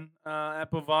 -110 at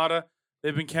Bovada.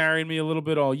 They've been carrying me a little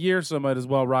bit all year, so I might as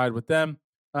well ride with them.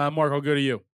 Mark, I'll go to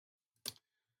you.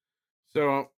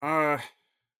 So I'm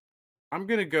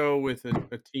gonna go with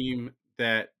a team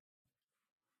that.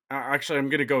 Actually, I'm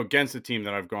going to go against the team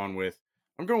that I've gone with.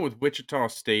 I'm going with Wichita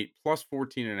State plus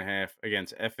 14.5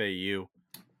 against FAU.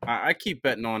 I keep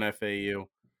betting on FAU.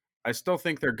 I still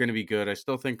think they're going to be good. I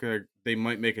still think they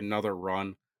might make another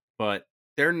run, but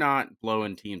they're not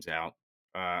blowing teams out.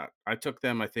 I took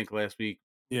them, I think, last week.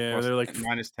 Yeah, they're like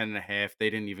 -10.5. They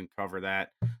didn't even cover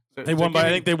that. I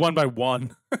think they won by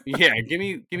 1. Yeah, give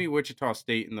me Wichita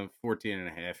State in the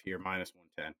 14.5 here,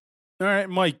 -110. All right,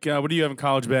 Mike, what do you have in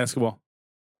college basketball?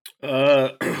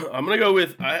 I'm gonna go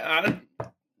with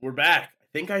we're back. I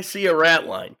think I see a rat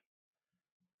line.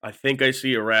 I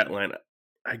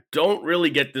don't really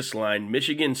get this line.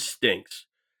 Michigan stinks.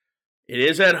 It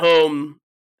is at home.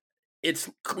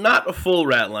 It's not a full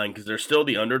rat line because they're still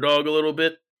the underdog a little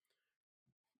bit,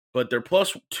 but they're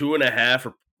plus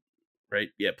 2.5,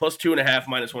 right? Yeah, plus 2.5,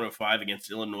 -105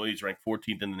 against Illinois, who's ranked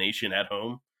 14th in the nation at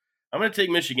home. I'm gonna take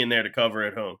Michigan there to cover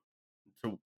at home,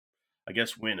 to I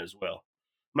guess win as well.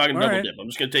 I'm not going to double dip. I'm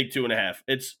just going to take 2.5.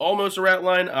 It's almost a rat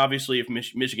line. Obviously, if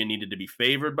Michigan needed to be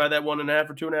favored by that 1.5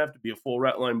 or 2.5 to be a full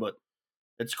rat line, but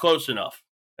it's close enough.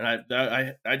 And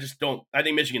I just don't. I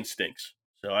think Michigan stinks.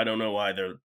 So I don't know why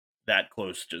they're that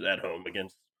close to at home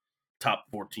against top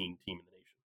 14 team in the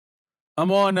nation.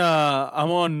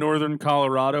 I'm on Northern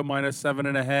Colorado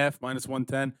 -7.5,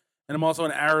 -110, and I'm also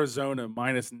in Arizona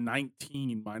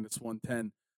 -19,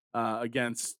 -110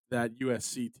 against that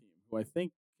USC team, who I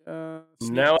think.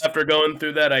 Now, after going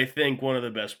through that, I think one of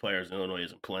the best players in Illinois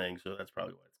isn't playing, so that's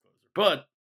probably why it's closer. But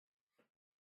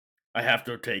I have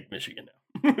to take Michigan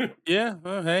now. Yeah,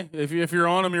 well, hey, if you're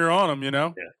on them, you're on them. You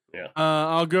know. Yeah.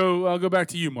 I'll go back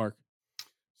to you, Mark.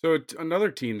 So another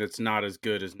team that's not as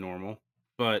good as normal,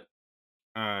 but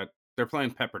they're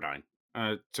playing Pepperdine.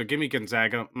 So give me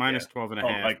Gonzaga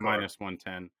 -12.5,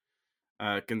 -110.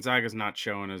 Gonzaga's not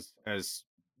showing as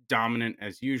dominant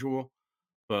as usual,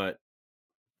 but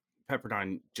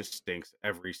Pepperdine just stinks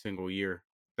every single year.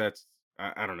 That's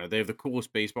I don't know. They have the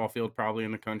coolest baseball field probably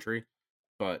in the country,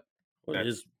 but what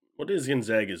is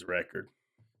Gonzaga's record?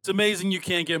 It's amazing you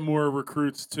can't get more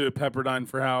recruits to Pepperdine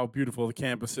for how beautiful the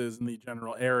campus is in the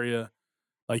general area.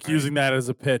 Like using that as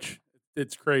a pitch,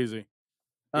 it's crazy.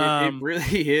 It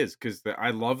really is because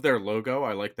I love their logo.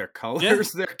 I like their colors. Yeah.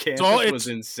 Their campus was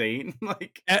insane.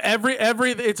 Like every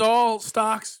it's all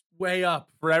stocks way up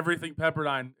for everything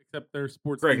Pepperdine except their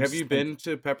sports. Greg, have you been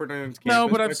to Pepperdine's campus? No,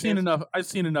 but I've seen enough. I've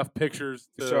seen enough pictures.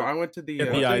 So I went to the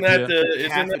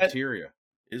cafeteria.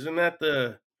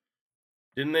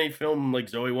 Didn't they film like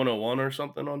Zoe 101 or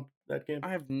something on that campus?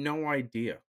 I have no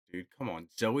idea, dude. Come on,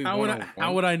 Zoe 101.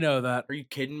 How would I know that? Are you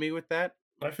kidding me with that?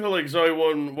 I feel like Zoe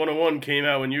 101 came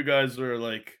out when you guys were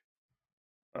like.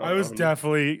 I was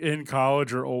definitely in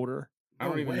college or older. I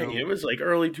don't even know. It was like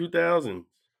early 2000s.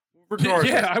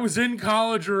 Regardless. Yeah, I was in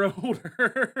college or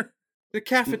older. The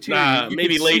cafeteria.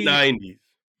 Maybe late 90s.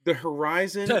 The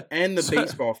horizon and the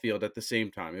baseball field at the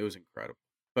same time. It was incredible.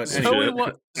 But Zoe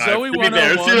 101.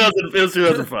 It was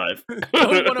 2005.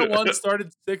 Zoe 101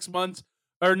 started 6 months,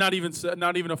 or not even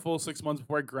a full 6 months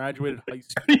before I graduated high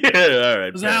school. Yeah, all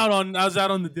right. I was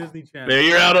out on the Disney Channel. There,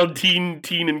 you're out on teen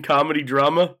and comedy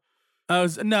drama.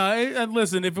 Listen,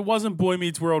 if it wasn't Boy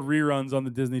Meets World reruns on the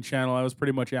Disney Channel, I was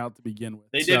pretty much out to begin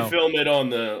with. They did film it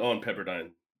on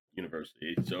Pepperdine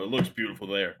University, so it looks beautiful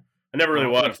there. I never really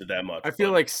watched it that much. I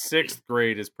feel like 6th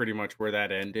grade is pretty much where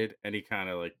that ended. Any kind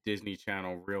of like Disney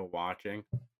Channel real watching.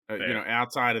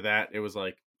 outside of that, it was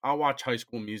like I'll watch High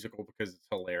School Musical because it's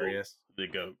hilarious. The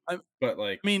goat. But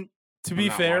like, I mean, to be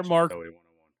fair,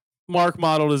 Mark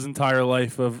modeled his entire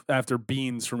life after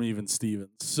Beans from Even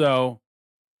Stevens, so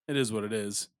it is what it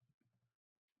is.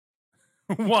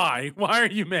 Why? Why are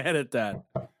you mad at that?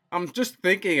 I'm just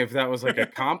thinking if that was like a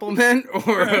compliment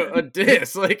or a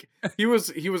diss. Like he was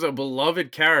a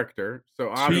beloved character, so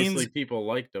obviously people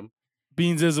liked him.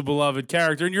 Beans is a beloved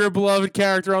character, and you're a beloved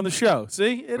character on the show.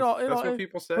 See, that's what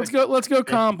people say. Let's go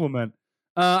compliment.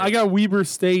 I got Weber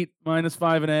State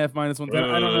 -5.5, -110.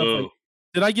 I don't know if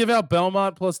did I give out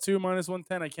Belmont +2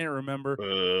 -110. I can't remember.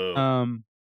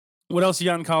 What else you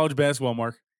got in college basketball,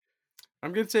 Mark?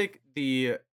 I'm gonna take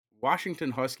the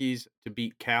Washington Huskies to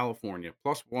beat California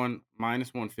 +1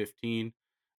 -115,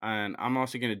 and I'm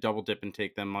also gonna double dip and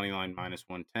take them money line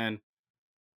 -110.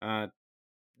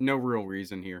 No real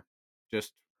reason here.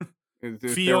 Just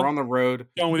they're on the road.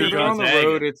 They're on the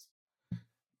road. It's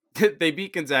they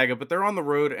beat Gonzaga, but they're on the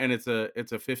road, and it's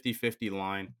a 50-50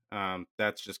 line.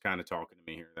 That's just kind of talking to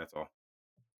me here. That's all.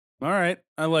 All right,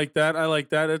 I like that.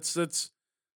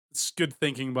 It's good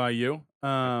thinking by you.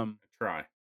 I try,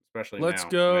 especially let's now.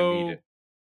 Go. When I need it.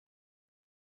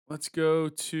 Let's go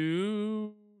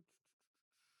to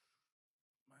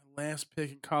my last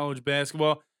pick in college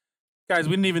basketball, guys.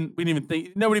 We didn't even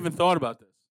think. Nobody even thought about this.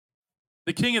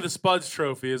 The King of the Spuds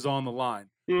Trophy is on the line.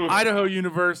 Idaho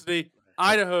University,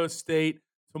 Idaho State,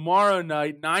 tomorrow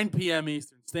night, 9 p.m.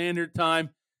 Eastern Standard Time.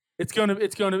 This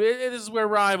is where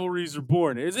rivalries are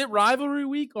born. Is it rivalry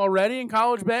week already in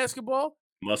college basketball?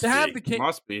 Must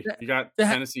be. You got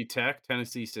Tennessee Tech,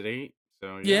 Tennessee State.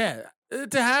 So yeah.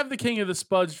 To have the King of the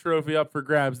Spuds Trophy up for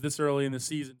grabs this early in the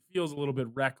season feels a little bit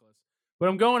reckless. But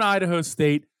I'm going Idaho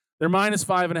State. They're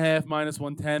 -5.5,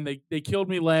 -110. They killed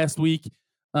me last week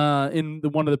in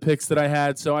one of the picks that I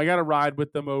had, so I got to ride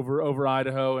with them over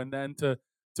Idaho, and then to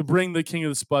bring the King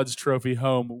of the Spuds Trophy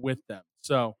home with them.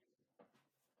 So,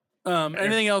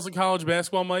 anything else in college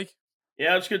basketball, Mike?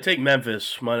 Yeah, I'm just gonna take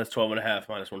Memphis -12.5,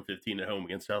 -115 at home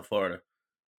against South Florida.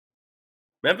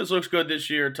 Memphis looks good this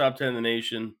year, top 10 in the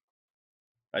nation.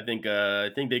 I think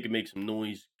they could make some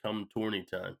noise come tourney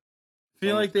time. I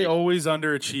feel like they always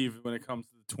underachieve when it comes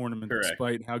to the tournament, Correct.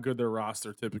 Despite how good their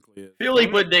roster typically is. I feel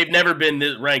like, but they've never been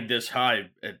ranked this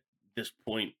high at this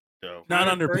point, though. Not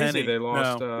under Penny. They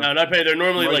lost. No, not Penny. They're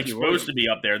normally supposed to be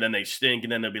up there. Then they stink,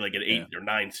 and then they'll be like an 8 or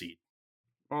 9 seed.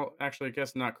 Well, actually, I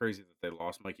guess not crazy that they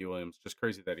lost Mikey Williams. Just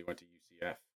crazy that he went to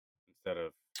UCF instead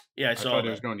of. Yeah, I saw he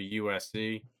was going to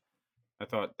USC. I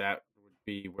thought that would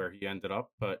be where he ended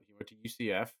up, but he went to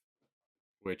UCF,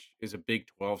 which is a Big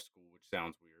 12 school, which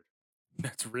sounds weird.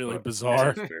 That's really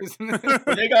bizarre.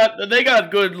 they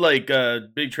got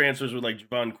good big transfers with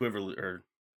Javon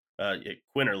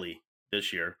Quinterly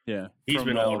this year. Yeah, he's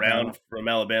been all around from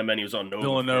Alabama, and he was on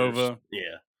Villanova.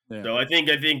 Yeah. So I think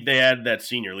they added that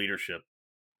senior leadership.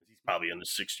 He's probably in the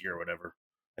 6th year or whatever.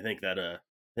 I think that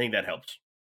helps.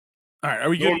 All right, are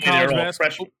we good in college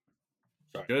basketball?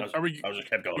 Sorry, good. I just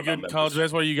kept going. You good in college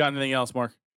basketball? You got anything else,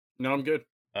 Mark? No, I'm good.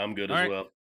 I'm good as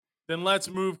well. Then let's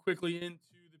move quickly into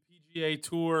the PGA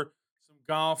Tour. Some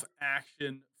golf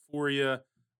action for you.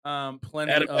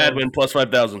 Plenty of Adwin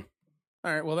 +5,000.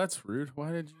 All right. Well, that's rude.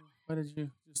 Why did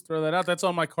you just throw that out? That's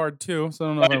on my card too. So I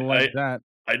don't know if I like that.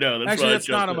 I know. That's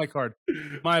not on my card.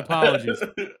 My apologies.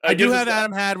 I do have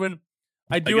Adam Hadwin.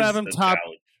 I do have him top.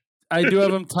 I do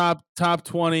have him top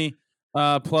 20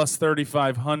 plus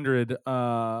 3,500.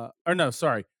 Or no,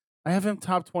 sorry. I have him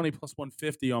top 20 plus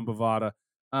 150 on Bovada.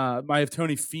 I have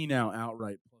Tony Finau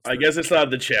outright. I guess it's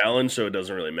not the challenge, so it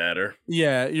doesn't really matter.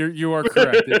 Yeah, you are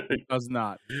correct. It does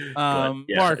not. Mark,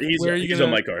 where are you going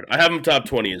on my card? I have him top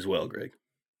 20 as well, Greg.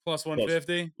 Plus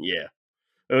 150? Yeah.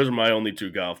 Those are my only 2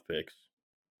 golf picks.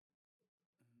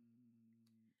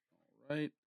 All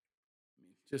right.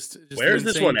 Just where's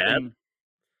this one at?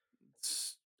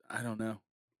 I don't know.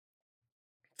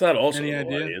 It's not also any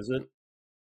idea, is it?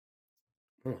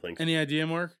 I don't think so. Any idea,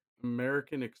 Mark?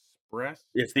 American Express?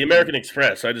 It's the American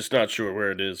Express. I'm just not sure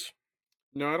where it is.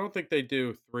 No, I don't think they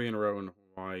do 3 in a row in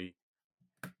Hawaii.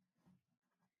 I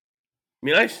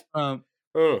mean,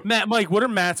 Mike, what are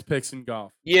Matt's picks in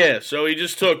golf? Yeah, so he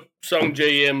just took Sung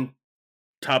J.M.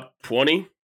 top 20,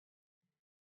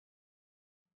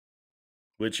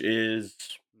 which is...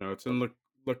 No, it's in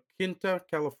La Quinta,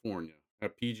 California,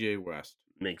 at PGA West.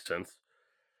 Makes sense.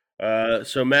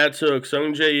 So Matt took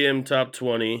Sung J.M. top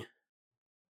 20.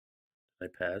 I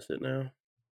passed it now.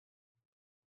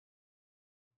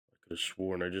 I could have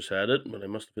sworn I just had it, but I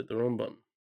must have hit the wrong button.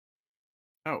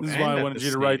 Oh, this is why I wanted you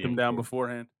to write them down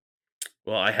beforehand.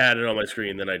 Well, I had it on my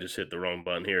screen, then I just hit the wrong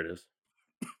button. Here it is.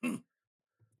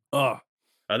 I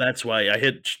That's why I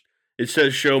hit. It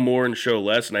says show more and show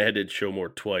less, and I had to show more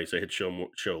twice. I hit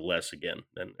show less again,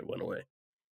 then it went away.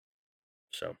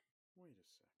 So, Wait a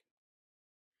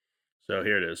second. So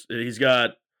here it is. He's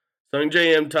got Sung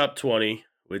JM top 20,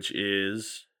 which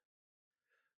is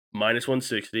minus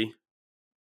 160.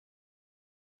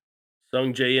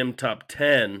 Sung JM top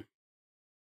 10,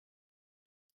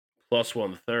 plus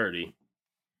 130.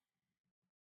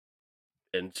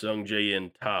 And Sung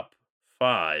JM top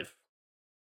 5,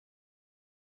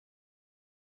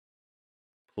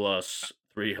 plus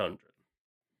 300.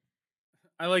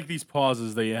 I like these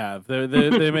pauses that you have.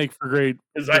 They make for great,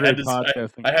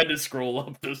 podcasting. I had to scroll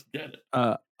up to get it.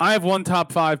 I have one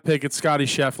top 5 pick. It's Scotty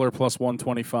Scheffler plus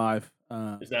 125.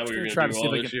 Is that what you're going to do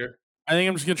all this year? I think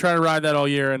I'm just going to try to ride that all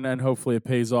year, and hopefully it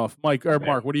pays off. Mark,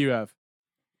 what do you have?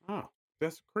 Oh,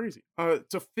 that's crazy.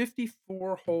 It's a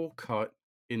 54-hole cut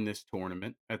in this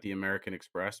tournament at the American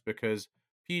Express because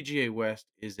PGA West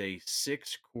is a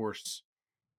 6-course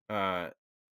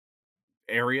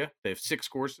area. They have 6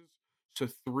 courses. So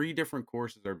 3 different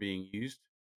courses are being used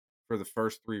for the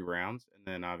first 3 rounds. And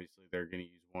then obviously they're going to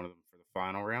use one of them for the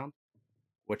final round,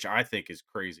 which I think is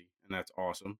crazy. And that's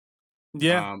awesome.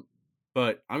 Yeah.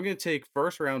 But I'm going to take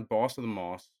first round Boss of the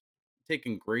Moss,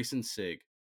 taking Grayson Sig.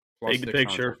 Take the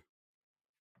picture.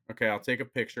 Okay, I'll take a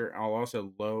picture. I'll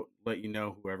also let you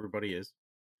know who everybody is.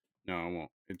 No, I won't.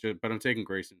 But I'm taking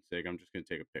Grayson Sig. I'm just going to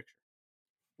take a picture.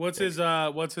 What's his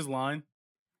line?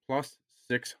 Plus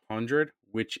 600,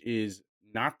 which is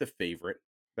not the favorite.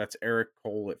 That's Eric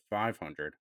Cole at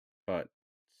 500, but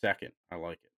second. I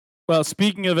like it. Well,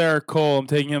 speaking of Eric Cole, I'm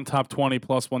taking him top 20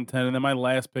 plus 110, and then my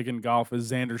last pick in golf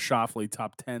is Xander Schauffele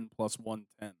top 10 plus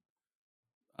 110.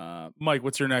 Mike,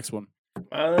 what's your next one?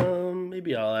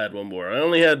 Maybe I'll add one more. I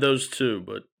only had those 2,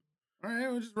 but all right,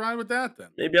 we'll just ride with that then.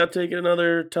 Maybe I'll take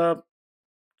another top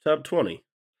 20.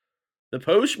 The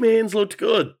Postman's looked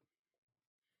good.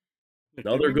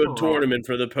 Another good tournament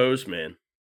for the Postman.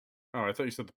 Oh, I thought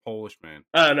you said the Polish man.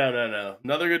 Oh, no.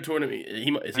 Another good tournament.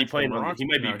 Is he playing? He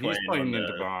might be playing in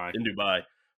Dubai. In Dubai.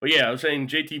 But yeah, I was saying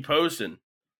JT Poston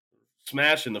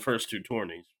smashing the first 2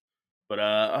 tourneys. But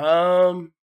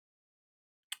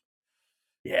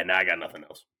yeah, I got nothing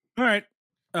else. All right.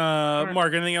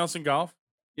 Mark, anything else in golf?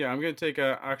 Yeah, I'm gonna take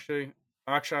Akshay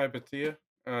Bhatia,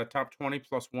 top 20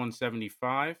 plus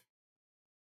 175.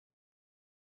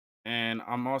 And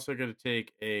I'm also going to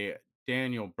take a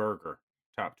Daniel Berger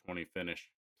top 20 finish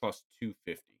plus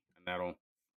 250, and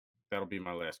that'll be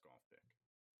my last golf pick.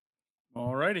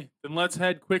 All righty, then let's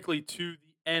head quickly to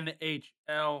the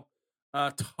NHL.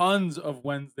 Tons of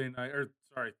Thursday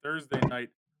night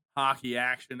hockey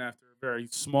action after a very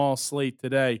small slate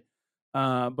today,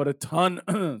 but a ton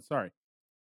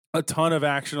of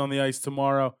action on the ice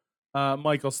tomorrow.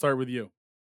 Mike, I'll start with you.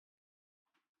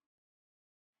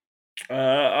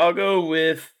 I'll go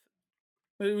with.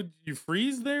 Did you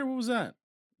freeze there? What was that?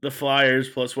 The Flyers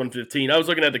plus 115. I was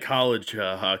looking at the college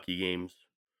hockey games,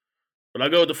 but I'll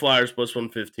go with the Flyers plus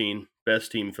 115.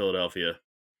 Best team in Philadelphia.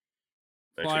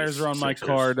 Flyers are on my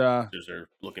card. Sixers are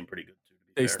looking pretty good too.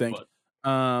 They stink.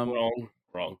 Wrong.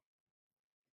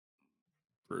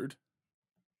 Rude.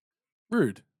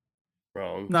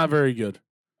 Wrong. Not very good.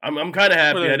 I'm kind of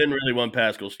happy. I didn't really want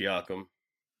Pascal Siakam.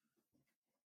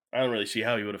 I don't really see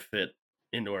how he would have fit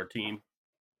into our team.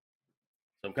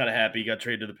 So I'm kind of happy he got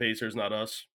traded to the Pacers, not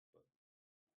us.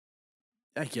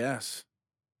 I guess.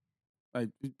 It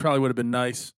probably would have been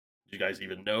nice. Did you guys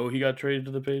even know he got traded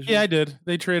to the Pacers? Yeah, I did.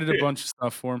 They traded a bunch of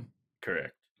stuff for him.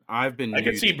 Correct. I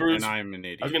could see Bruce. And I'm an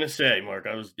idiot. I was gonna say, Mark.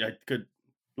 It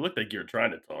looked like you were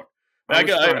trying to talk. I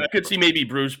could see maybe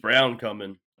Bruce Brown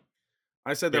coming.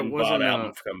 I said that wasn't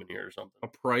coming here or something. A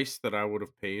price that I would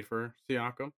have paid for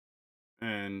Siakam,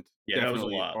 and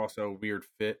definitely that was also a weird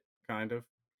fit, kind of.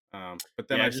 But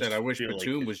then I said I wish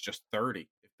Batum was just 30.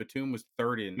 If Batum was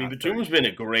 30, and Batum's been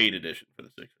a great addition for the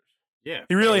Sixers. Yeah,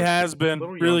 he really has been.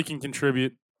 Really can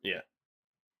contribute. Yeah,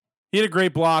 he had a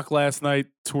great block last night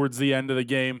towards the end of the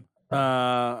game.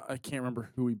 I can't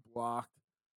remember who he blocked.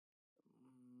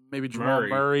 Maybe Jamal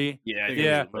Murray.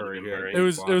 Yeah. It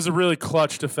was a really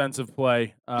clutch defensive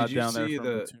play down there. Did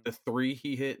you see the 3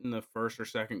 he hit in the first or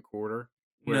second quarter?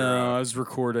 No, I was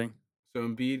recording. So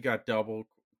Embiid got doubled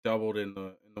in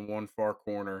the one far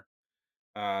corner.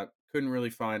 Couldn't really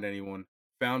find anyone.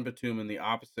 Found Batum in the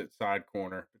opposite side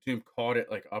corner. Batum caught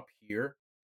it like up here,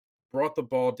 brought the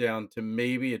ball down to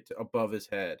maybe above his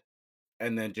head,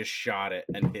 and then just shot it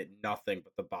and hit nothing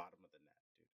but the bottom of the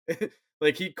net, dude.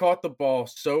 Like, he caught the ball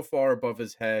so far above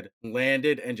his head,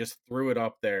 landed, and just threw it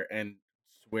up there and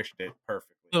swished it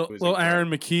perfectly. Little Aaron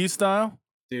McKee style?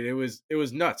 Dude, it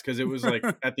was nuts because it was like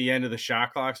at the end of the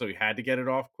shot clock, so he had to get it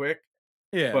off quick.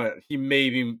 Yeah. But he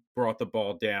maybe brought the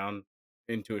ball down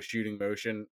into a shooting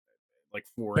motion, like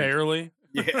 4 inches. Barely.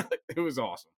 Yeah, it was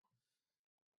awesome.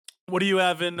 What do you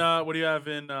have in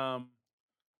The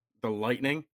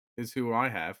Lightning is who I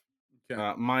have.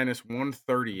 Okay. Minus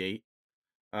 138.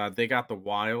 They got the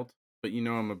Wild, but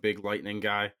I'm a big Lightning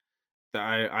guy.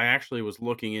 I actually was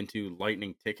looking into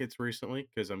Lightning tickets recently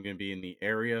because I'm going to be in the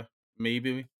area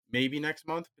maybe next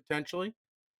month, potentially.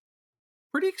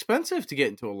 Pretty expensive to get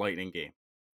into a Lightning game.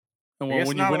 And well,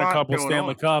 when you win a couple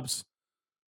Stanley Cups.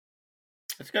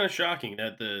 It's kind of shocking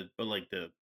that the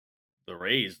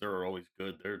Rays, they're always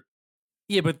good. They're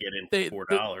but getting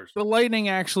 $4. The Lightning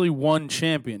actually won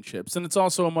championships, and it's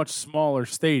also a much smaller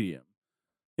stadium.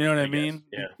 You know what I mean?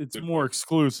 Yeah, it's more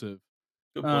exclusive.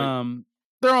 Good point.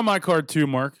 They're on my card too,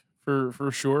 Mark,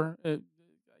 for sure. I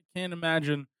can't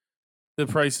imagine the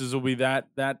prices will be that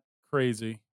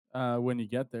crazy when you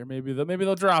get there. Maybe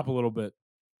they'll drop a little bit.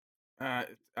 I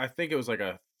think it was like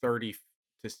a 30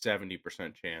 to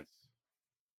 70% chance.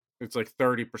 It's like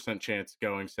 30% chance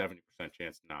going, 70%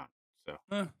 chance not.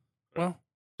 So, well,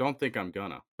 don't think I'm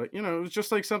gonna. But it was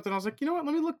just like something I was like, you know what?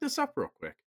 Let me look this up real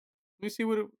quick. Let me see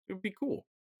what it would be cool.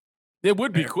 It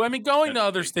would be cool. I mean, going to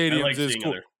other stadiums is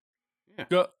cool.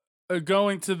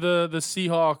 Going to the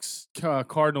Seahawks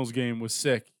Cardinals game was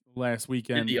sick last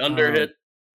weekend. Did the under hit?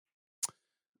 I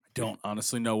don't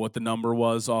honestly know what the number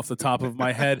was off the top of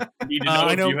my head. Need to know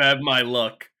if you have my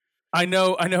luck. I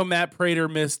know Matt Prater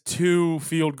missed 2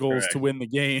 field goals to win the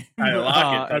game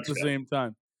at the same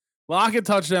time. Lockett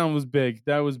touchdown was big.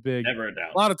 That was big. Never a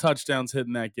doubt. A lot of touchdowns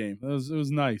hitting that game. It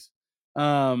was nice.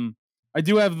 I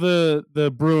do have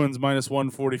the Bruins minus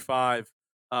 145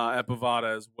 at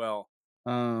Bovada as well.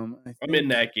 I'm in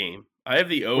that game. I have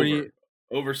the over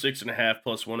 6.5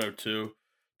 plus 102.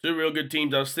 2 real good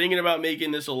teams. I was thinking about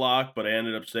making this a lock, but I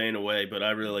ended up staying away. But I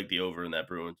really like the over in that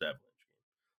Bruins Avalanche game.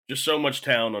 Just so much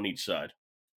talent on each side.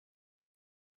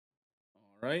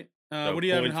 All right. What do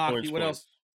you have in hockey? What else?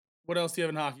 What else do you have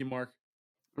in hockey, Mark?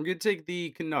 I'm going to take the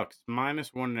Canucks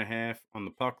minus 1.5 on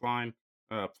the puck line,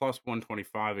 plus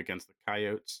 125 against the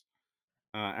Coyotes.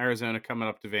 Arizona coming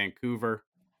up to Vancouver,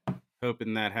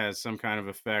 hoping that has some kind of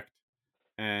effect.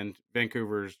 And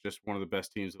Vancouver is just one of the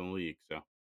best teams in the league. So,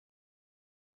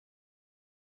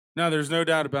 no, there's no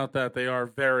doubt about that. They are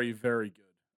very, very good.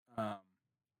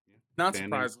 Not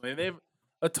surprisingly, they have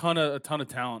a ton of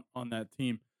talent on that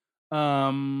team.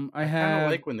 I have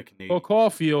like when the Canadians. Cole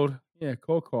Caulfield. Yeah,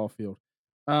 Cole Caulfield.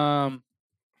 I'm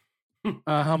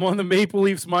on the Maple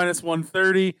Leafs minus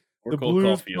 130, the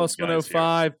Blues plus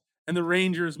 105, and the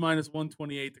Rangers minus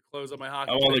 128 to close up my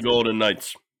hockey. I want the Golden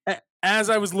Knights. As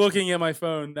I was looking at my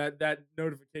phone, that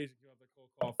notification came up that Cole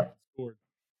Caulfield scored.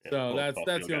 Yeah, so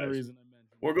that's the only reason I mentioned.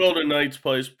 We're Golden Knights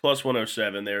plus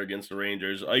 107 there against the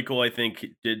Rangers. Eichel, I think,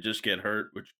 did just get hurt,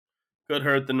 which could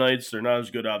hurt the Knights. They're not as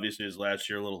good, obviously, as last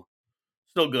year.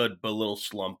 Still good, but a little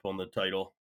slump on the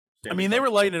title. I mean, they were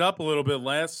lighting it up a little bit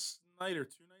last night or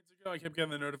 2 nights ago. I kept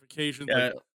getting the notifications.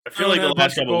 Yeah, I feel like the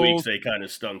last couple of weeks they kind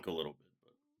of stunk a little bit.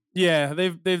 Yeah,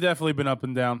 they've definitely been up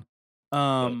and down.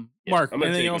 Mark,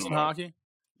 anything else in hockey?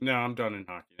 No, I'm done in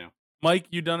hockey now. Mike,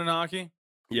 you done in hockey?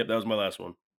 Yep, that was my last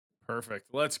one. Perfect.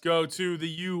 Let's go to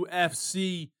the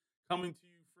UFC, coming to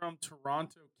you from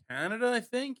Toronto, Canada, I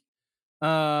think.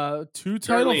 2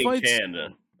 title fights. Canada.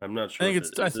 I'm not sure. I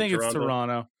think it's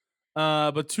Toronto.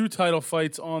 But 2 title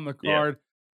fights on the card.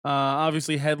 Yeah.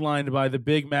 Obviously headlined by the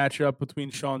big matchup between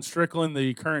Sean Strickland,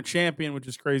 the current champion, which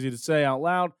is crazy to say out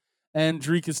loud, and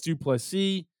Dricus du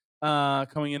Plessis,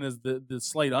 coming in as the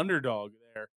slight underdog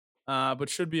there. But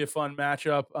should be a fun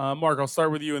matchup. Mark, I'll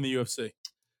start with you in the UFC.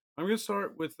 I'm going to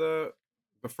start with the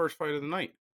first fight of the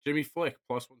night. Jimmy Flick,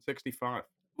 plus 165.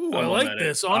 Ooh, I like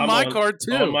this. On my card,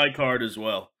 too. On my card as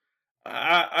well.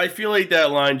 I feel like that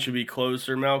line should be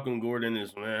closer. Malcolm Gordon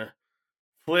is meh.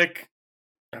 Flick,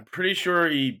 I'm pretty sure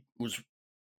he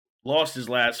lost his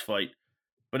last fight,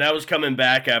 but that was coming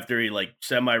back after he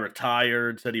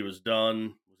semi-retired, said he was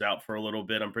done, was out for a little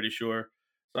bit, I'm pretty sure.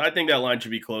 So I think that line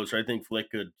should be closer. I think Flick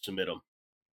could submit him.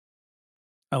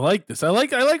 I like this. I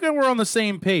like when we're on the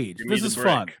same page. This is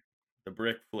fun. The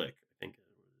brick Flick, I think it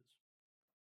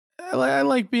is. I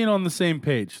like being on the same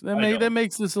page. That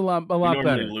makes this a lot better. You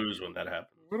normally lose when that happens.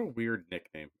 What a weird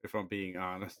nickname, if I'm being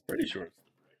honest. Pretty sure it's the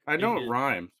brick. I know it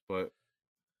rhymes, but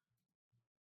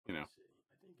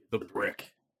the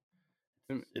brick.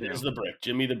 It is the brick.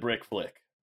 Jimmy the Brick Flick.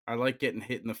 I like getting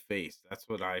hit in the face. That's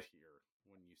what I hear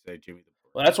when you say Jimmy the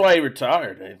Brick. Well, that's why he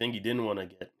retired. I think he didn't want to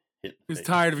get hit. He's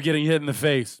tired of getting hit in the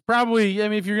face. Probably. I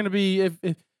mean, if you're going to be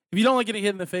If you don't like getting hit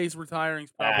in the face,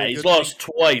 retiring's probably. He's lost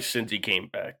twice since he came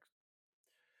back.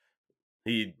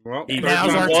 He won with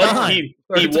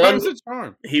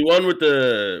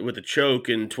the choke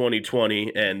in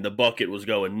 2020, and the bucket was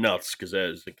going nuts because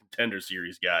as the Contender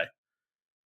Series guy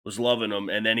was loving him,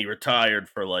 and then he retired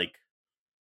for like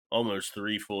almost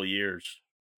 3 full years.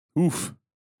 Oof,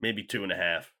 maybe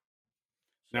 2.5.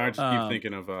 Now I just keep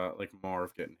thinking of like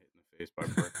Marv getting hit in the face by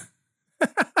Brick.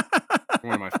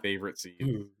 One of my favorite scenes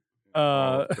in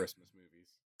all of Christmas movies.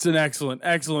 It's an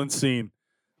excellent scene.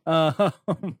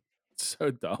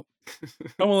 So dumb.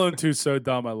 Home Alone 2 so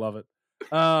dumb. I love it.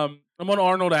 I'm on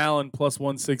Arnold Allen plus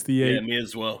 168. Yeah, me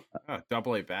as well.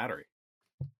 Double A battery.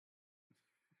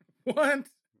 What?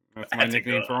 That's my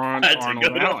nickname for Arnold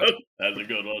Allen. That's a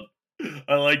good one.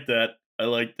 I like that.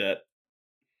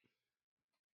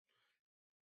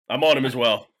 I'm on him as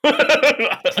well.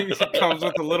 It comes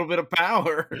with a little bit of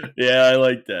power. Yeah, I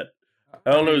like that.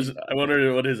 I don't know. I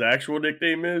wonder what his actual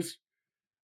nickname is.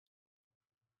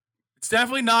 It's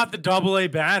definitely not the Double A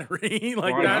battery.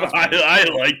 I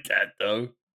like that though.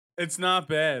 It's not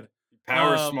bad.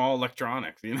 Power small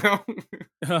electronics, you know.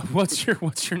 What's your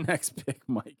next pick,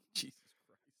 Mike? Jesus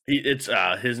Christ.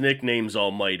 It's his nickname's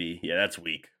Almighty. Yeah, that's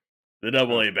weak. The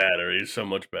Double A battery is so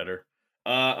much better.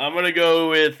 I'm gonna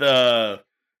go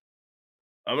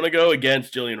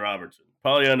against Jillian Robertson.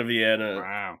 Pollyanna Vienna.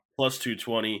 Wow. Plus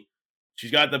 220. She's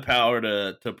got the power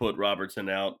to put Robertson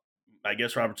out. I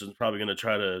guess Robertson's probably gonna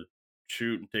try to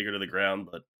shoot and take her to the ground,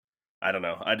 but I don't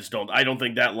know. I don't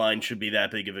think that line should be that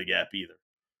big of a gap either.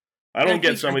 I don't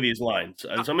get some of these lines.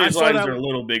 Some of these lines are a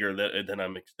little bigger than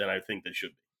I think they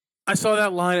should be. I saw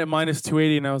that line at minus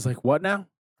 280, and I was like, "What now?"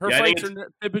 Her fights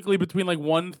are typically between like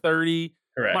 130,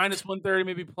 correct, minus 130,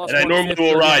 maybe plus. And I normally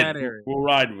will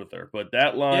ride with her, but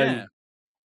that line. Yeah.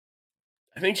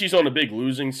 I think she's on a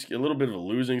little bit of a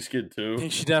losing skid too. I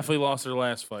think she definitely lost her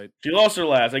last fight. She lost her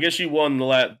last. I guess she won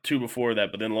the 2 before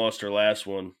that, but then lost her last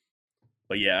one.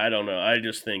 But yeah, I don't know. I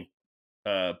just think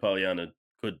Pollyanna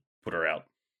could put her out.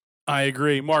 I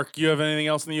agree. Mark, you have anything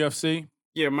else in the UFC?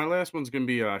 Yeah, my last one's going to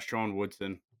be Sean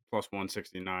Woodson plus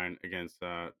 169 against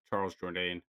Charles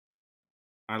Jourdain.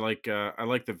 I like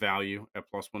the value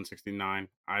at plus 169.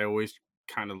 I always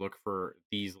kind of look for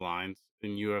these lines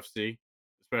in UFC,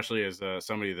 especially as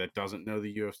somebody that doesn't know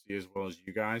the UFC as well as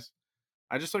you guys.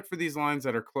 I just look for these lines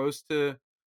that are close to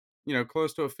a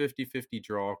 50-50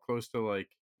 draw, close to like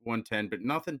 110, but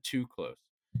nothing too close.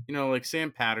 Like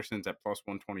Sam Patterson's at plus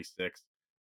 126.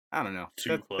 I don't know.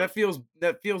 That feels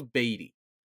baity.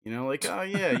 Like, oh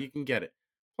yeah, you can get it.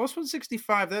 Plus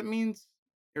 165, that means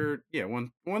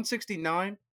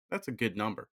 169, that's a good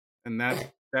number. And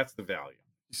that's the value.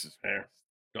 Fair.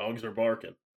 Dogs are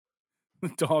barking.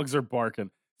 Dogs are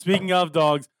barking. Speaking of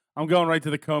dogs, I'm going right to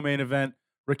the co-main event.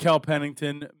 Raquel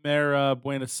Pennington, Mara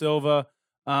Buena Silva.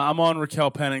 I'm on Raquel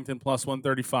Pennington plus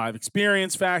 135.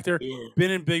 Experience factor.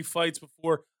 Been in big fights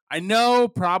before. I know,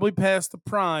 probably past the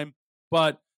prime,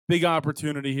 but big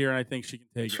opportunity here, and I think she can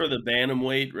take it. It's for the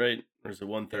bantamweight, right? Or is it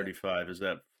 135? Is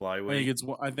that flyweight? I think it's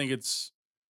 135? I think it's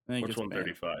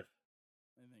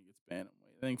bantamweight.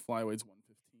 I think flyweight's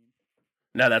 115.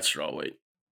 No, that's strawweight.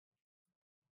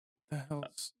 The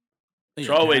hell's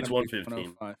strawweight's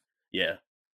 115. Yeah,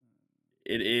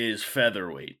 it is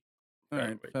featherweight. All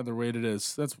right, featherweight it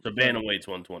is. That's so bantamweight's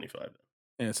 125.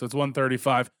 Yeah, so it's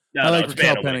 135. No, it's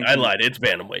bantamweight. I lied. It's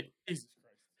bantamweight. Jesus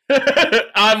Christ.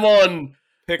 I'm on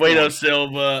Buena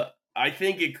Silva. I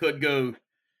think it could go.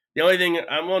 The only thing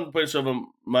I'm on Buena Silva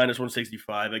minus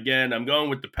 165. Again, I'm going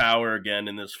with the power again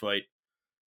in this fight.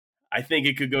 I think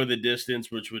it could go the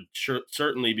distance, which would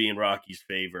certainly be in Rocky's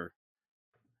favor,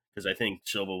 because I think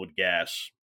Silva would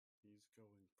gas.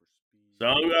 So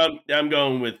I'm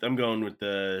going with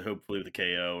hopefully with a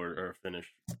KO or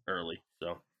finish early.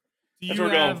 So do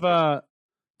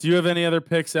you have any other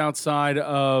picks outside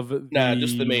of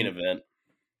just the main event?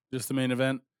 Just the main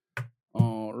event.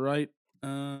 All right.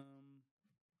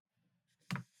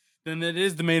 Then it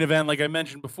is the main event, like I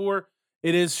mentioned before.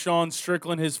 It is Sean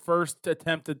Strickland, his first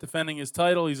attempt at defending his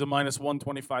title. He's a minus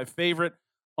 125 favorite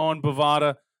on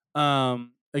Bovada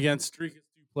against Dricus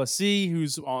du Plessis,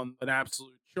 who's on an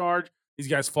absolute charge. These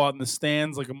guys fought in the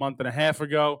stands like a month and a half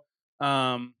ago,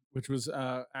 which was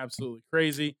absolutely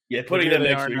crazy. Yeah, putting them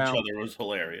next to each other was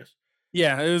hilarious.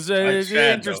 Yeah, it was an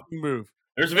interesting move.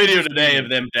 There's a video today of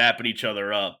them dapping each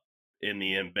other up in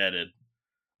the embedded.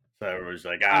 So everyone's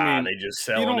like, they just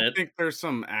selling it. You don't think there's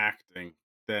some acting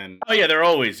then? Oh, yeah, there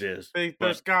always is.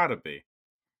 There's got to be.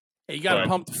 Hey, you got to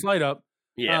pump the fight up.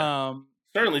 Yeah.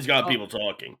 Certainly's got people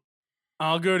talking.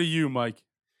 I'll go to you, Mike,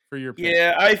 for your pick.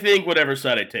 Yeah, I think whatever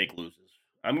side I take loses.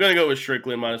 I'm going to go with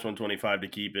Strickland minus 125 to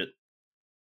keep it.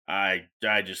 I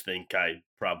just think I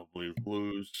probably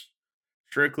lose.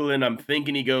 Strickland, I'm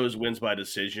thinking he wins by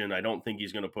decision. I don't think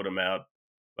he's going to put him out,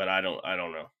 but I don't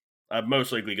know. I'm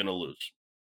most likely going to lose.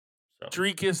 So.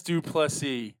 Dricus du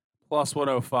Plessis plus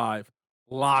 105,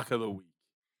 lock of the week.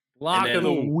 Lock of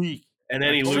the week. And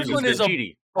then he loses. Strickland is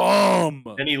a bum.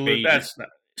 And he loses.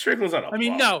 Strickland's not a bum. I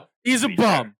mean, no, he's a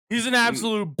bum. He's an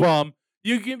absolute bum.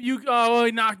 He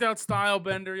knocked out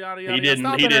Stylebender, yada yada. He didn't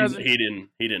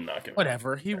knock him.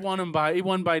 Whatever. He won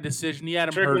by decision. He had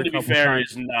him Strickland, hurt a couple to be fair, times.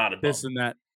 is not a bum. This and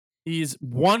that. He's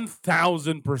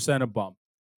 1,000% a bum.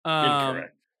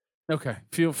 Incorrect. Okay.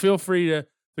 Feel free to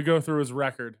go through his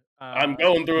record. I'm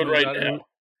going through it right now.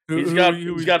 He's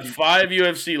got 5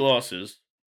 UFC losses,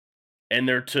 and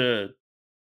they're to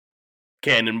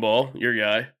Cannonball, your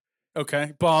guy.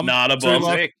 Okay, bum. Not a bum.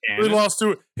 So he lost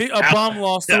to a bum.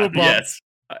 Lost to a bum. Yes.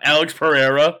 Alex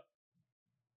Pereira.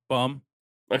 Bum.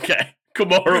 Okay.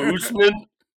 Kamaru Usman.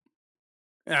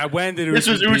 When did this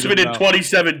was Usman in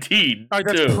 2017? All right,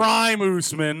 that's too. prime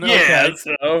Usman. Yeah. Okay.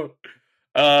 So,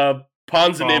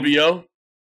 Ponzinibbio.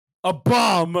 A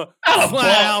bum.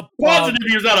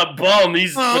 Ponzinibbio's not a bum.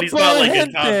 He's not like a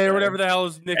top or whatever the hell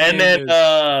his nickname is. And then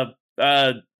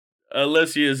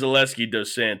Alessia Zaleski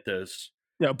dos Santos.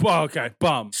 Yeah, okay,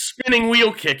 bum. Spinning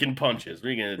wheel kick and punches.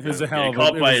 We're gonna get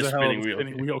caught by a spinning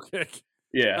wheel kick.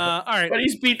 Yeah, all right. But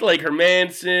he's beat like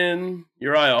Hermanson,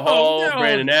 Uriah Hall,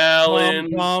 Brandon Allen,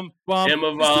 bum.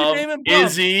 Imavov,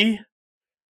 Izzy.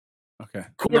 Okay,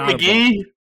 Court McGee.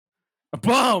 A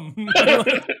bum. What are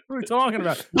we talking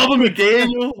about? Bubba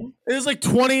McDaniel. It was like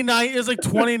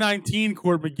 2019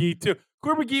 Court McGee too.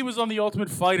 Court McGee was on The Ultimate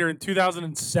Fighter in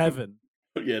 2007.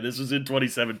 Yeah, this was in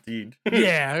 2017.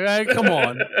 Yeah, come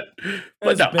on.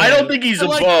 But no, I don't think he's a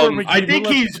bum. I think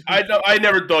I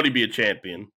never thought he'd be a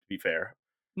champion, to be fair.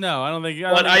 No, I don't think.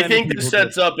 But I think this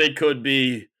sets up, it could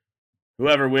be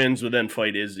whoever wins would then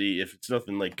fight Izzy. If it's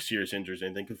nothing like serious injuries or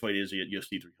anything, could fight Izzy at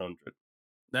UFC 300.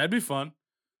 That'd be fun.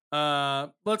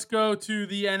 Let's go to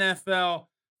the NFL.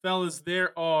 Fellas,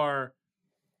 there are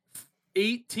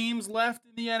 8 teams left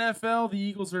in the NFL. The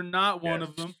Eagles are not one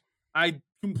of them. I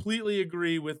completely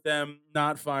agree with them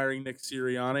not firing Nick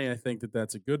Sirianni. I think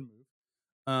that's a good move.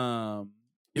 I'm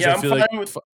fine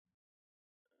with.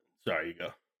 Sorry, you go.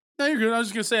 No, you're good. I was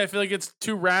just gonna say I feel like it's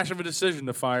too rash of a decision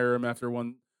to fire him after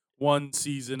one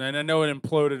season, and I know it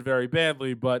imploded very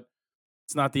badly, but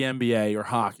it's not the NBA or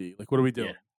hockey. Like, what are we doing?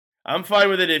 Yeah. I'm fine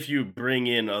with it if you bring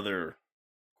in other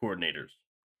coordinators.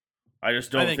 I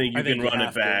just don't think you can run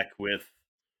it back with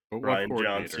Ryan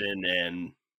Johnson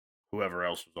and whoever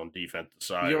else was on defensive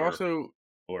side.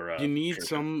 You need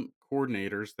some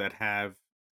coordinators that have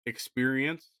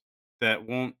experience that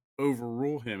won't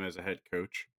overrule him as a head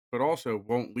coach, but also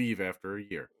won't leave after a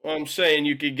year. Well, I'm saying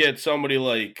you could get somebody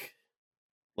like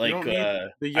I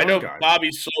know guy. Bobby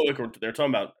Slowick, or they're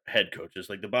talking about head coaches,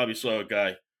 like the Bobby Slowick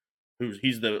guy,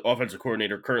 he's the offensive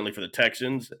coordinator currently for the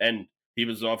Texans, and he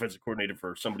was the offensive coordinator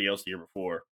for somebody else the year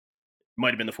before.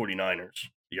 Might have been the 49ers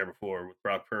the year before with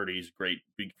Brock Purdy's great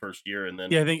big first year, and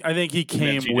then I think he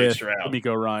came with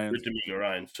D'Amico Ryan.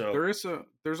 So there's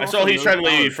I saw he's trying to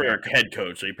leave for a head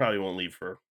coach, so he probably won't leave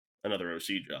for another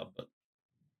OC job. But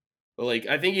like,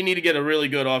 I think you need to get a really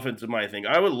good offensive mind.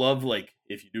 I would love, like,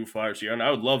 if you do fire Sirianni,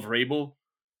 I would love Vrabel,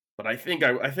 but I think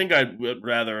I would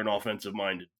rather an offensive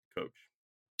minded coach.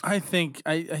 I think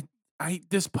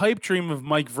this pipe dream of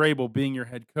Mike Vrabel being your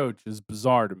head coach is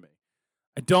bizarre to me.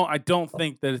 I don't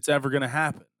think that it's ever going to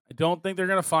happen. I don't think they're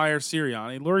going to fire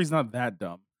Sirianni. Lurie's not that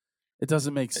dumb. It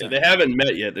doesn't make sense. They haven't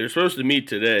met yet. They're supposed to meet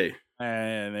today.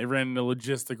 And they ran into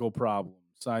logistical problems.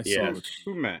 I saw it.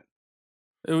 Who met?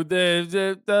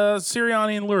 The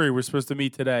Sirianni and Lurie were supposed to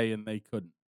meet today, and they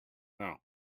couldn't. Oh.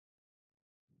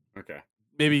 Okay.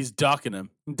 Maybe he's ducking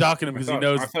him. Because he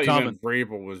knows it's coming. You meant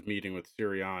Vrabel was meeting with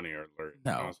Sirianni or Lurie.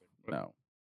 No.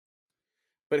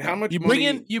 But how much you bring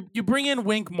in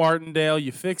Wink Martindale,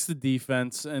 you fix the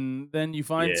defense, and then you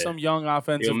find some young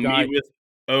offensive guy. Meet with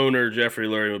owner Jeffrey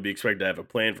Lurie will be expected to have a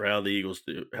plan for how the Eagles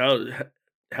do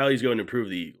how he's going to improve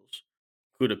the Eagles.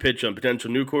 Include a pitch on potential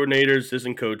new coordinators,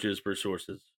 assistant coaches, per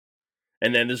sources.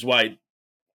 And then this is why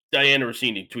Diana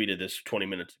Rossini tweeted this 20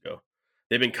 minutes ago.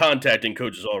 They've been contacting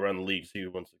coaches all around the league. See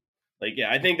who wants to.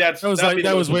 I think that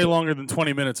was way longer than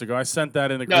 20 minutes ago. I sent that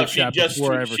in the group chat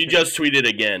before she just tweeted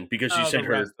again because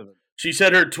she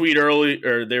said her tweet early,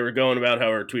 or they were going about how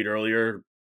her tweet earlier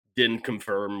didn't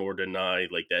confirm or deny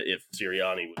that if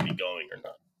Sirianni would be going or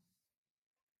not.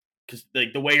 Because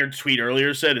the way her tweet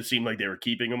earlier said, it seemed like they were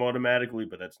keeping him automatically,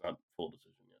 but that's not full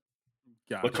decision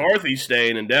yet. McCarthy's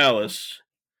staying in Dallas.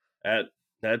 That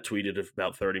tweeted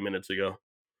about 30 minutes ago.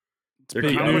 It's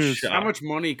big news. How much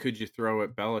money could you throw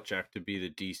at Belichick to be the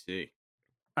DC?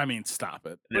 I mean, stop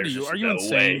it. Are you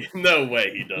insane? No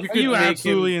way he does. You could make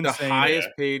absolutely him insane. The highest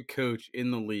paid coach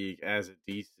in the league as a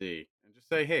DC, and just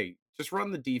say, "Hey, just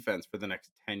run the defense for the next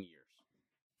 10 years."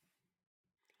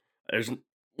 There's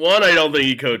one. I don't think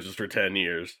he coaches for 10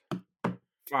 years.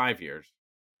 5 years.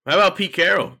 How about Pete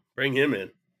Carroll? Bring him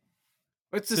in.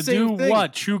 It's the same thing.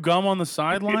 What? Chew gum on the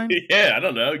sideline? Yeah, I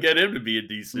don't know. Get him to be a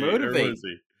DC. Motivate.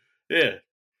 Yeah.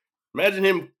 Imagine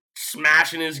him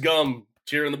smashing his gum,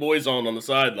 cheering the boys on the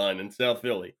sideline in South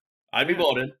Philly. I'd be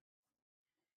bought in.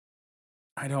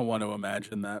 I don't want to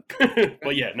imagine that.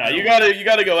 But yeah, no, you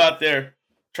gotta go out there,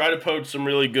 try to poach some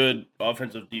really good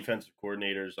offensive, defensive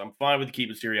coordinators. I'm fine with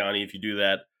keeping Sirianni if you do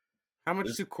that. How much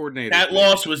do coordinators? That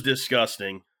loss was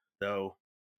disgusting, though.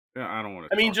 Yeah, I don't want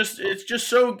to. I mean, it's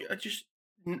just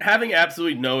having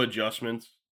absolutely no adjustments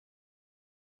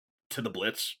to the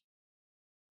blitz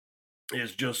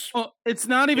is just it's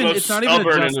not even the most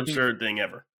stubborn and absurd thing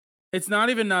ever. It's not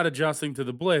even not adjusting to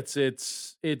the blitz.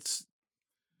 It's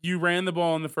you ran the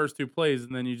ball in the first 2 plays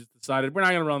and then you just decided we're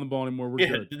not going to run the ball anymore. We're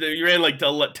good. You ran like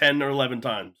 10 or 11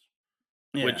 times,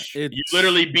 which you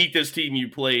literally beat this team you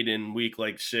played in week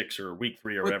 6 or week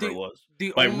 3 or whatever it was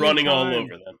by running all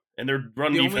over them, and their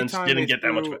run defense didn't get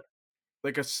that much better.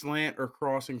 Like a slant or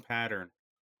crossing pattern,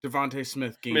 Devontae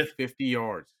Smith gained 50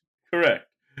 yards. Correct.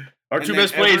 Our 2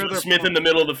 best plays were Smith in the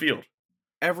middle of the field.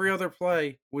 Every other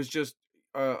play was just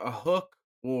a hook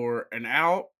or an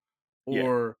out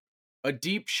or a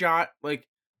deep shot. Like,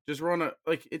 just run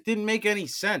it didn't make any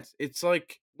sense. It's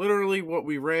like literally what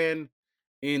we ran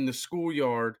in the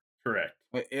schoolyard. Correct.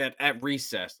 At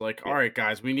recess. Like, all right,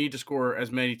 guys, we need to score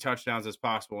as many touchdowns as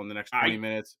possible in the next 20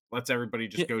 minutes. Let's everybody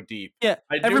just go deep. Yeah,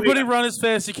 everybody run as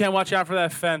fast as you can. Watch out for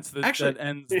that fence that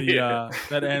ends the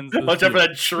that ends. Watch out for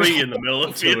that tree in the middle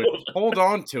of the field. Hold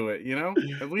on to it,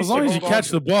 At least as long as you catch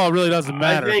the ball, it really doesn't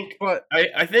matter.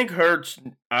 I think Hurts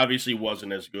obviously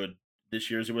wasn't as good this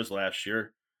year as he was last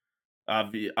year.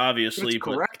 Obviously, it's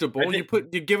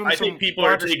correctable. You give him. I think people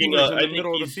are taking in the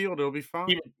middle of the field. It'll be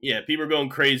fine. People are going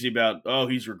crazy about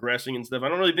he's regressing and stuff. I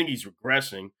don't really think he's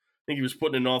regressing. I think he was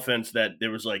putting an offense that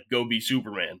there was like go be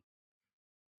Superman,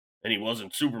 and he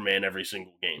wasn't Superman every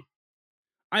single game.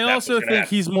 I also think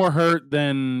he's more hurt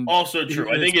than. Also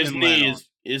true. I think his knee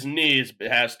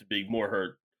has to be more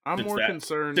hurt. I'm more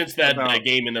concerned since that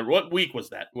game in there. What week was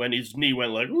that when his knee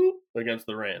went like whoop against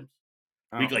the Rams?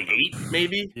 Week 8,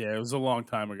 maybe. Yeah, it was a long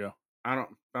time ago. I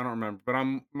don't remember, but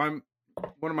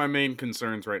one of my main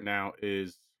concerns right now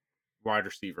is wide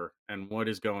receiver and what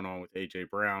is going on with AJ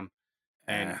Brown,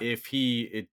 and if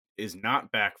he is not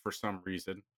back for some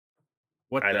reason,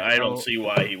 I don't see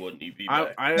why he wouldn't be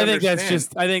back. I think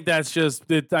that's just.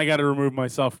 I got to remove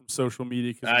myself from social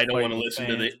media because I don't want to listen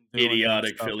to the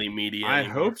idiotic Philly media. I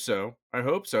hope so,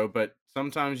 but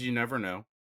sometimes you never know,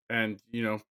 and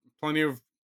plenty of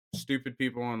stupid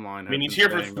people online. I mean, he's here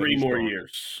for 3 more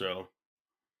years, so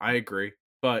I agree.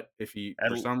 But if he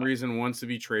for some reason wants to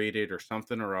be traded or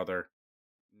something or other,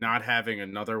 not having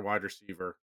another wide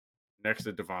receiver next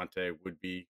to Devontae would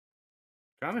be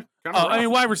kind of. I mean,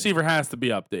 wide receiver has to be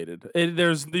updated.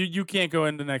 You can't go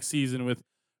into next season with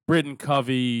Britton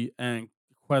Covey and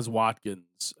Quez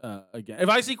Watkins again. If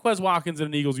I see Quez Watkins in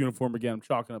an Eagles uniform again, I'm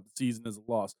chalking up the season as a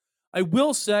loss. I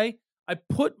will say I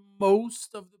put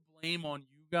most of the blame on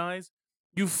you guys.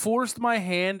 You forced my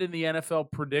hand in the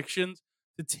NFL predictions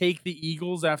to take the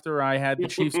Eagles after I had the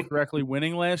Chiefs correctly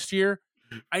winning last year.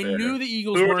 I knew the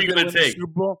Eagles weren't going to win the Super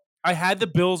Bowl. I had the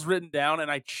Bills written down, and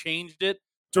I changed it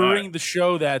during the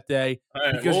show that day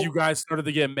because you guys started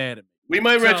to get mad at me. We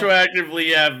might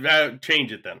retroactively have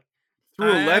change it then.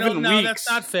 Through 11 weeks, that's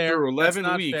not fair. Through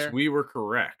 11 weeks, we were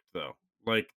correct though.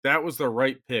 Like that was the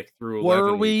right pick through 11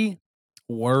 Were we? Weeks.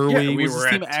 Were we? We was were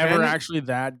this team at ever 10. actually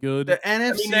that good? The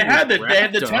NFC. They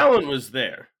had the talent was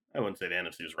there. I wouldn't say the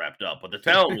NFC was wrapped up, but the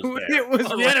talent was there.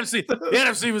 The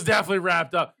NFC was definitely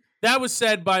wrapped up. That was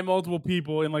said by multiple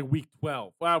people in like week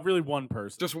 12. Wow, really one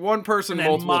person. Just one person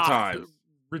multiple times.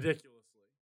 Ridiculously.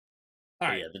 All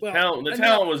right. The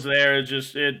talent was there.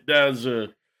 It does.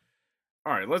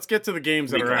 All right, let's get to the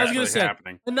games that are actually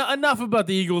happening. Enough about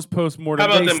the Eagles post-mortem.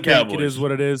 How about them Cowboys? It is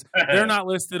what it is. They're not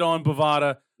listed on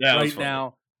Bovada right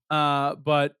now.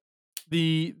 But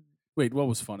what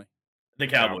was funny? The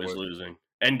Cowboys losing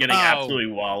and getting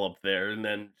absolutely walloped there, and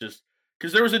then just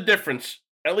because there was a difference.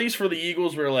 At least for the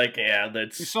Eagles, we're like,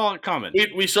 we saw it coming.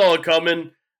 We saw it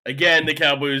coming. Again, the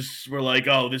Cowboys were like,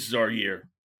 oh, this is our year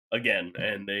again,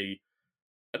 and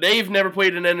they've never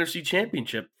played an NFC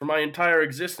championship for my entire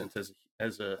existence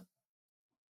as a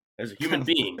human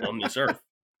being on this earth.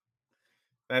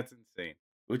 That's insane.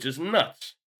 which is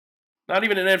nuts. Not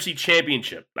even an NFC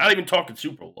Championship. Not even talking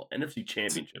Super Bowl. NFC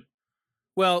Championship.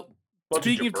 Well,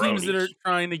 speaking of teams that are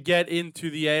trying to get into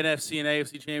the NFC and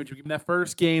AFC Championship, that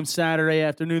first game Saturday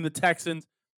afternoon, the Texans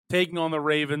taking on the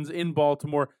Ravens in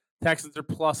Baltimore. Texans are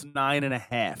plus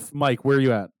 9.5. Mike, where are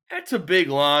you at? That's a big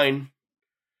line,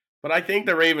 but I think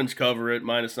the Ravens cover it,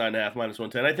 minus 9.5, minus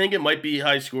 110. I think it might be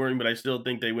high scoring, but I still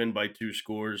think they win by 2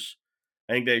 scores.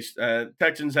 I think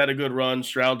Texans had a good run.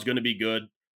 Stroud's going to be good.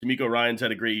 D'Amico Ryans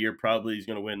had a great year. Probably he's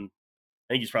going to win.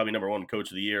 I think he's probably number 1 coach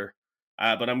of the year.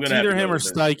 But I'm going to have either him or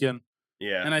Steichen.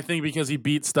 Yeah, and I think because he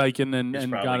beat Steichen and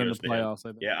got in the playoffs.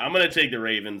 Yeah, I'm going to take the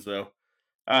Ravens though.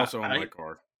 Also on my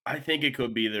card. I think it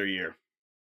could be their year.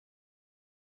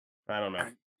 I don't know.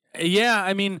 Yeah,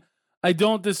 I mean, I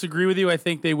don't disagree with you. I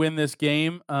think they win this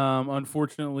game.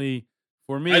 Unfortunately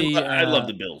for me, I'd love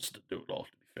the Bills to do it all.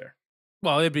 To be fair,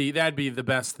 well, that'd be the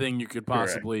best thing you could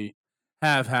possibly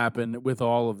have happen with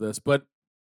all of this. But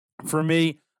for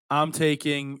me, I'm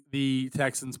taking the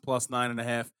Texans plus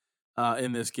 9.5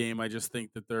 in this game. I just think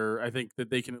that I think that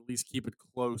they can at least keep it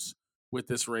close with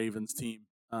this Ravens team.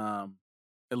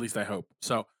 At least I hope.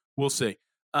 So we'll see.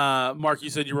 Mark, you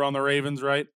said you were on the Ravens,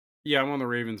 right? Yeah, I'm on the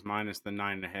Ravens minus the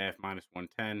 9.5, minus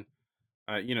 110.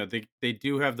 They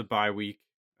do have the bye week,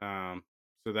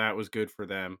 so that was good for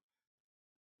them.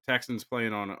 Texans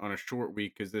playing on a short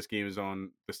week because this game is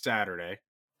on the Saturday.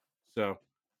 So,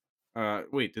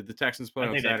 wait, did the Texans play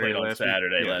on Saturday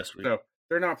last week? So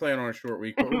they're not playing on a short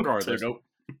week, but regardless,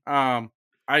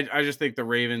 I just think the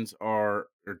Ravens are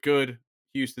good.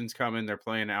 Houston's coming; they're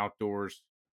playing outdoors.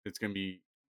 It's going to be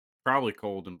probably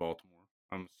cold in Baltimore.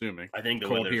 I'm assuming. I think the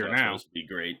cold weather's here not now supposed to be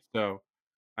great. So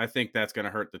I think that's going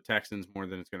to hurt the Texans more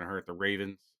than it's going to hurt the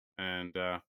Ravens. And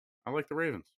I like the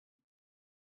Ravens.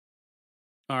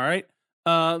 All right.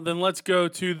 Then let's go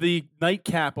to the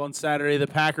nightcap on Saturday. The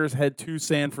Packers head to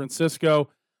San Francisco.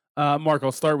 Mark,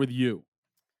 I'll start with you.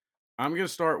 I'm going to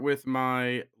start with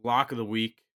my lock of the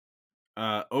week.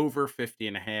 Over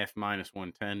 50.5, minus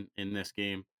 110 in this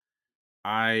game.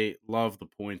 I love the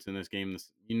points in this game.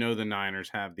 The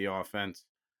Niners have the offense.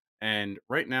 And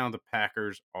right now, the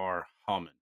Packers are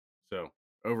humming. So,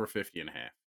 over 50.5.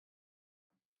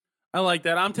 I like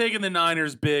that. I'm taking the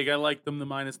Niners big. I like them the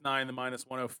minus 9, the minus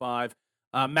 105.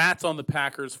 Matt's on the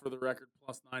Packers for the record,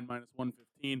 plus 9, minus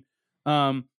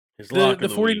 115. His lock of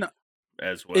the week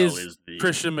as well is the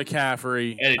Christian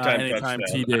McCaffrey. Anytime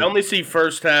TD. I only see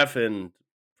first half and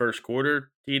first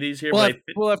quarter TDs here.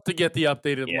 We'll have to get the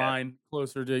updated line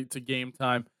closer to game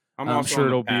time. I'm sure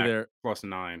it'll be there. Plus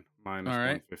 9, minus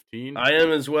 115. I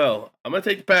am as well. I'm going to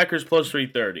take the Packers plus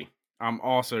 330. I'm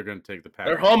also going to take the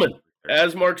Packers. They're humming.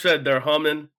 As Mark said, they're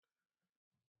humming.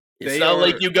 It's not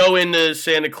like you go into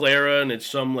Santa Clara and it's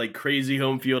some like crazy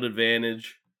home field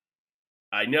advantage.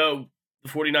 I know the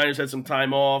 49ers had some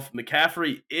time off.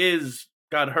 McCaffrey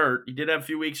got hurt. He did have a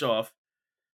few weeks off,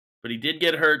 but he did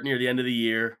get hurt near the end of the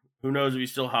year. Who knows if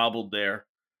he's still hobbled there?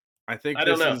 I think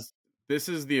this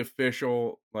is the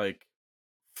official like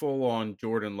full-on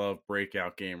Jordan Love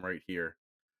breakout game right here.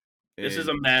 This is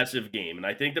a massive game, and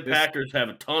I think the Packers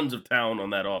have tons of talent on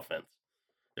that offense.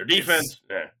 Their defense,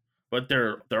 but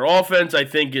their offense, I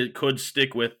think it could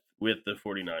stick with the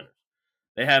 49ers.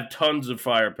 They have tons of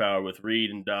firepower with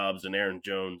Reed and Dobbs and Aaron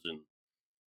Jones and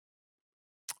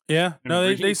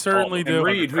they certainly do.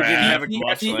 Reed, who didn't have a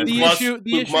the issue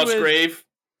Musgrave. Is,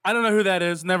 I don't know who that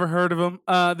is. Never heard of him.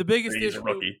 The biggest issue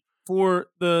for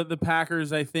the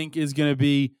Packers, I think, is going to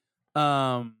be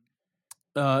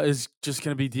is just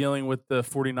going to be dealing with the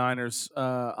 49ers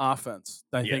offense.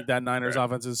 I think that Niners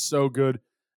offense is so good.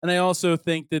 And I also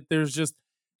think that there's just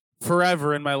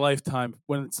forever in my lifetime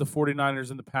when it's the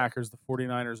 49ers and the Packers, the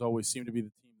 49ers always seem to be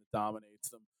the team that dominates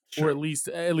them or at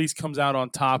least comes out on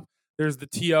top. There's the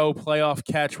TO playoff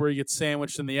catch where he gets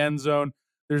sandwiched in the end zone.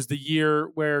 There's the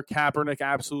year where Kaepernick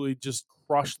absolutely just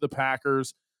crushed the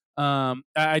Packers. To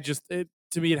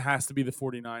me, it has to be the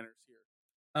 49ers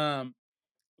here.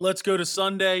 Let's go to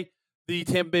Sunday. The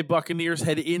Tampa Bay Buccaneers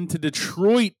head into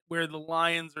Detroit, where the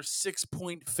Lions are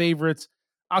 6-point favorites.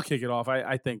 I'll kick it off.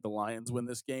 I think the Lions win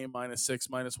this game, -6,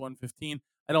 -115.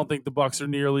 I don't think the Bucs are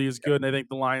nearly as good, and I think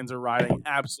the Lions are riding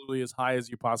absolutely as high as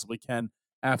you possibly can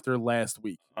after last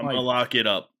week. I'm going to lock it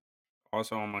up.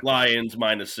 Also on my Lions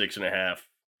 -6.5.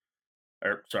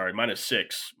 Or sorry,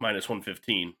 -6,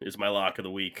 -115 is my lock of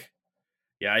the week.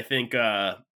 Yeah, I think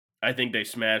they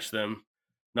smashed them.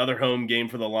 Another home game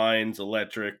for the Lions,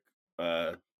 electric.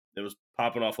 It was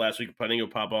popping off last week. I think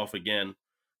it'll pop off again.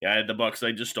 Yeah, I had the Bucs.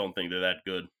 I just don't think they're that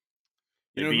good.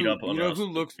 They beat up on us. Who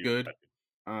looks good?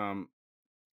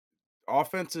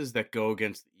 Offenses that go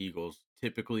against the Eagles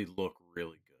typically look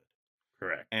really good.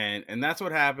 Correct. And that's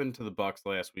what happened to the Bucs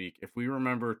last week. If we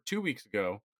remember 2 weeks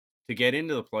ago, to get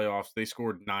into the playoffs, they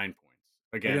scored 9 points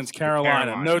against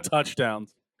Carolina. No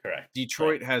touchdowns. Correct.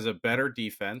 Detroit has a better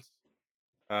defense.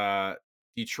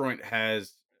 Detroit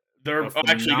has they're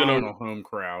actually going to home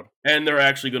crowd, and they're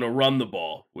actually going to run the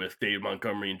ball with Dave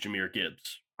Montgomery and Jahmyr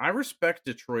Gibbs. I respect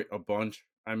Detroit a bunch.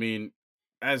 I mean,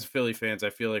 as Philly fans,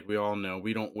 I feel like we all know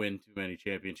we don't win too many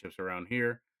championships around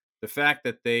here. The fact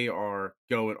that they are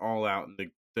going all out and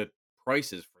the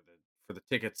prices for the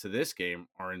tickets to this game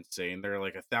are insane. They're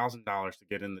like $1,000 to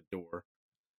get in the door.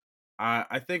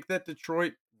 I think that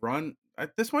Detroit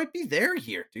this might be their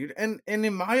year, dude. And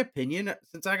in my opinion,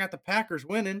 since I got the Packers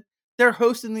winning, they're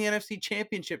hosting the NFC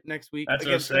Championship next week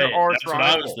against their arch rival. That's what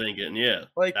I was thinking. Yeah,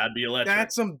 like that'd be electric.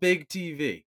 That's some big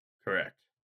TV. Correct.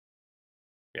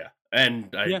 Yeah,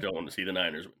 and I don't want to see the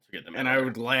Niners win to get them. And I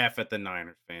would laugh at the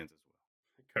Niners fans as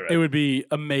well. Correct. It would be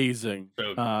amazing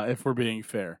if we're being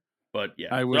fair. But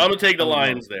yeah, I'm gonna take the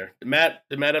Lions there. Did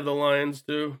Matt have the Lions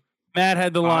too? Matt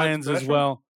had the Lions as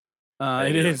well.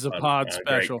 It is a pod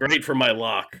special. Great for my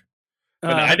lock.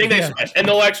 But I think they smash, and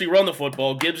they'll actually run the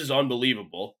football. Gibbs is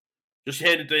unbelievable. Just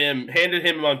handed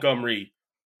him Montgomery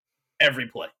every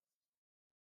play.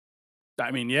 I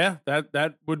mean,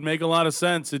 that would make a lot of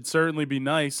sense. It'd certainly be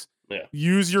nice. Yeah.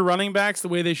 Use your running backs the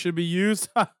way they should be used.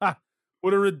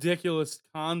 What a ridiculous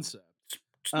concept.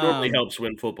 Normally helps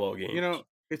win football games. You know,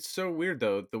 it's so weird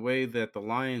though the way that the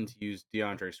Lions used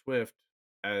DeAndre Swift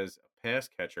as a pass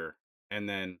catcher, and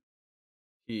then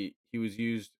he was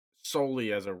used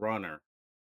solely as a runner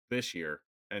this year,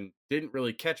 and didn't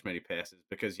really catch many passes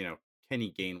because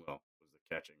Kenny Gainwell was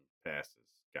the catching passes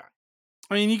guy.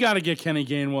 I mean, you got to get Kenny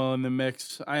Gainwell in the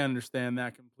mix. I understand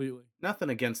that completely. Nothing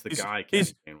against the guy,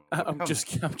 Kenny Gainwell. I'm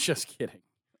just kidding.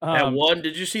 At one,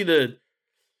 did you see the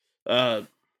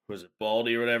was it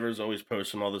Baldy or whatever is always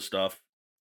posting all this stuff,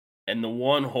 and the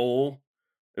one hole,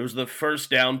 it was the first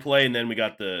down play, and then we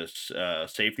got the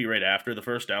safety right after the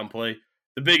first down play,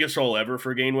 the biggest hole ever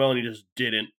for Gainwell, and he just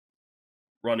didn't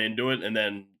run into it, and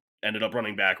then ended up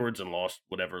running backwards and lost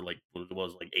whatever, like it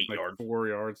was, like 8 yards, 4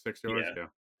 yards, 6 yards.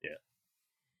 Yeah.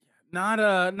 Not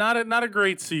a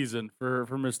great season for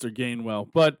Mr. Gainwell,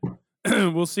 but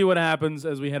we'll see what happens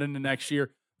as we head into next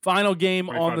year. Final game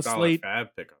on the slate. Fab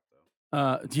pickup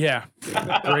yeah,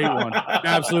 great one,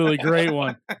 absolutely great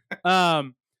one.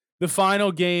 The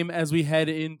final game as we head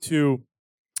into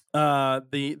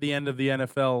the end of the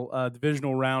NFL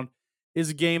divisional round is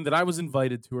a game that I was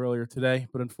invited to earlier today,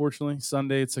 but unfortunately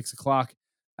Sunday at 6:00,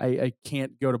 I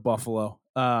can't go to Buffalo.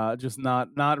 Just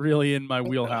not really in my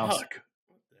wheelhouse.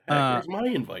 Where's my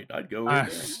invite? I'd go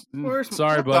there.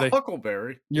 Sorry, buddy.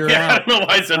 Huckleberry. You're out. I don't know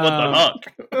why I said what the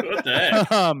huck. What the heck?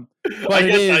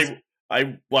 But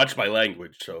I watched my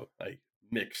language, so I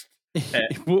mixed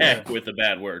heck with a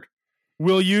bad word.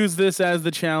 We'll use this as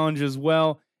the challenge as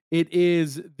well. It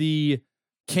is the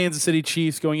Kansas City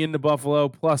Chiefs going into Buffalo,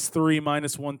 +3,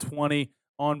 -120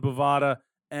 on Bovada.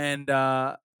 And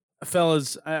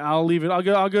fellas, I'll leave it.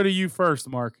 I'll go to you first,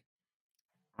 Mark.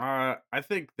 I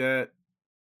think that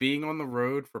being on the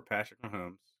road for Patrick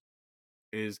Mahomes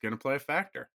is going to play a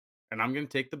factor, and I'm going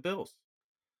to take the Bills.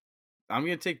 I'm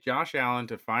going to take Josh Allen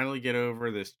to finally get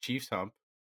over this Chiefs hump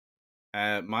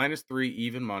at -3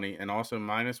 even money, and also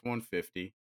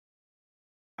 -150.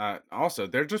 Also,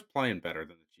 they're just playing better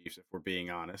than the Chiefs, if we're being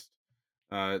honest.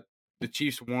 The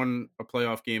Chiefs won a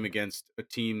playoff game against a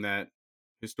team that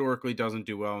historically doesn't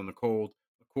do well in the cold,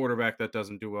 a quarterback that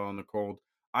doesn't do well in the cold.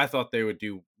 I thought they would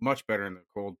do much better in the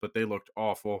cold, but they looked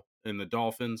awful in the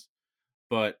Dolphins.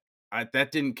 But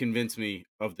that didn't convince me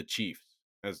of the Chiefs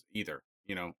as either,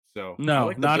 So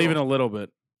no, not even a little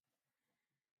bit.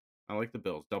 I like the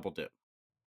Bills. Double dip.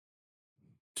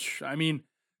 I mean,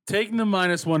 taking the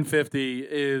 -150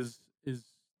 is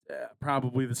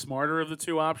probably the smarter of the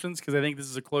two options because I think this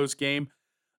is a close game.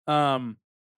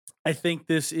 I think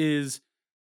this is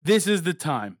the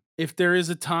time. If there is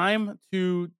a time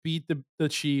to beat the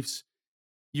Chiefs,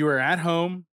 you are at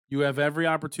home. You have every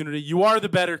opportunity. You are the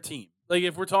better team. Like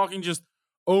if we're talking just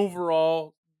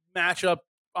overall matchup,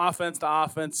 offense to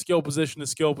offense, skill position to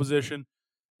skill position,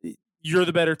 you're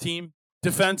the better team.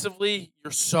 Defensively,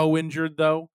 you're so injured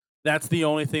though. That's the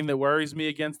only thing that worries me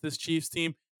against this Chiefs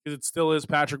team because it still is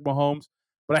Patrick Mahomes.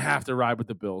 But I have to ride with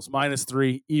the Bills.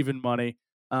 -3, even money.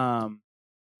 And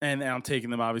I'm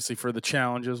taking them obviously for the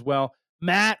challenge as well.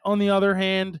 Matt, on the other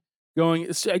hand, going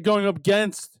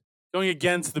against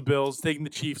the Bills, taking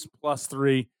the Chiefs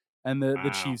 +3, and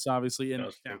the Chiefs obviously in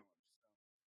the challenge.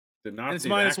 Did not. It's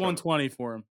 -120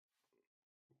 for him.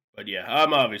 But yeah,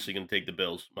 I'm obviously going to take the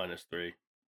Bills -3,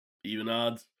 even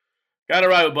odds. Got to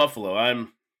ride with Buffalo.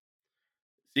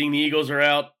 Seeing the Eagles are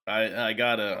out, I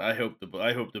hope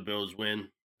the Bills win.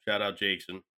 Shout out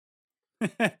Jason.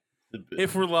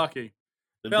 If we're lucky.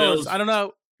 The Fellas, Bills, I don't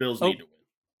know. Bills need to win.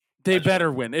 They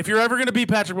better win. If you're ever going to beat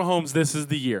Patrick Mahomes, this is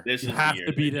the year. You have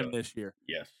to beat him this year.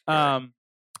 Yes.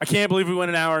 I can't believe we went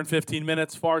an hour and 15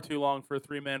 minutes. Far too long for a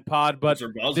 3-man pod, but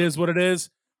it is what it is.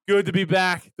 Good to be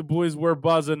back. The boys were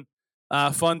buzzing.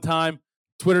 Fun time.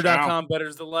 Twitter.com,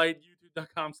 Better's the Light.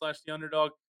 YouTube.com/theunderdog.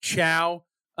 Ciao.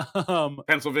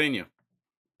 Pennsylvania,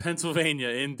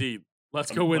 indeed.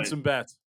 Let's go win some bets.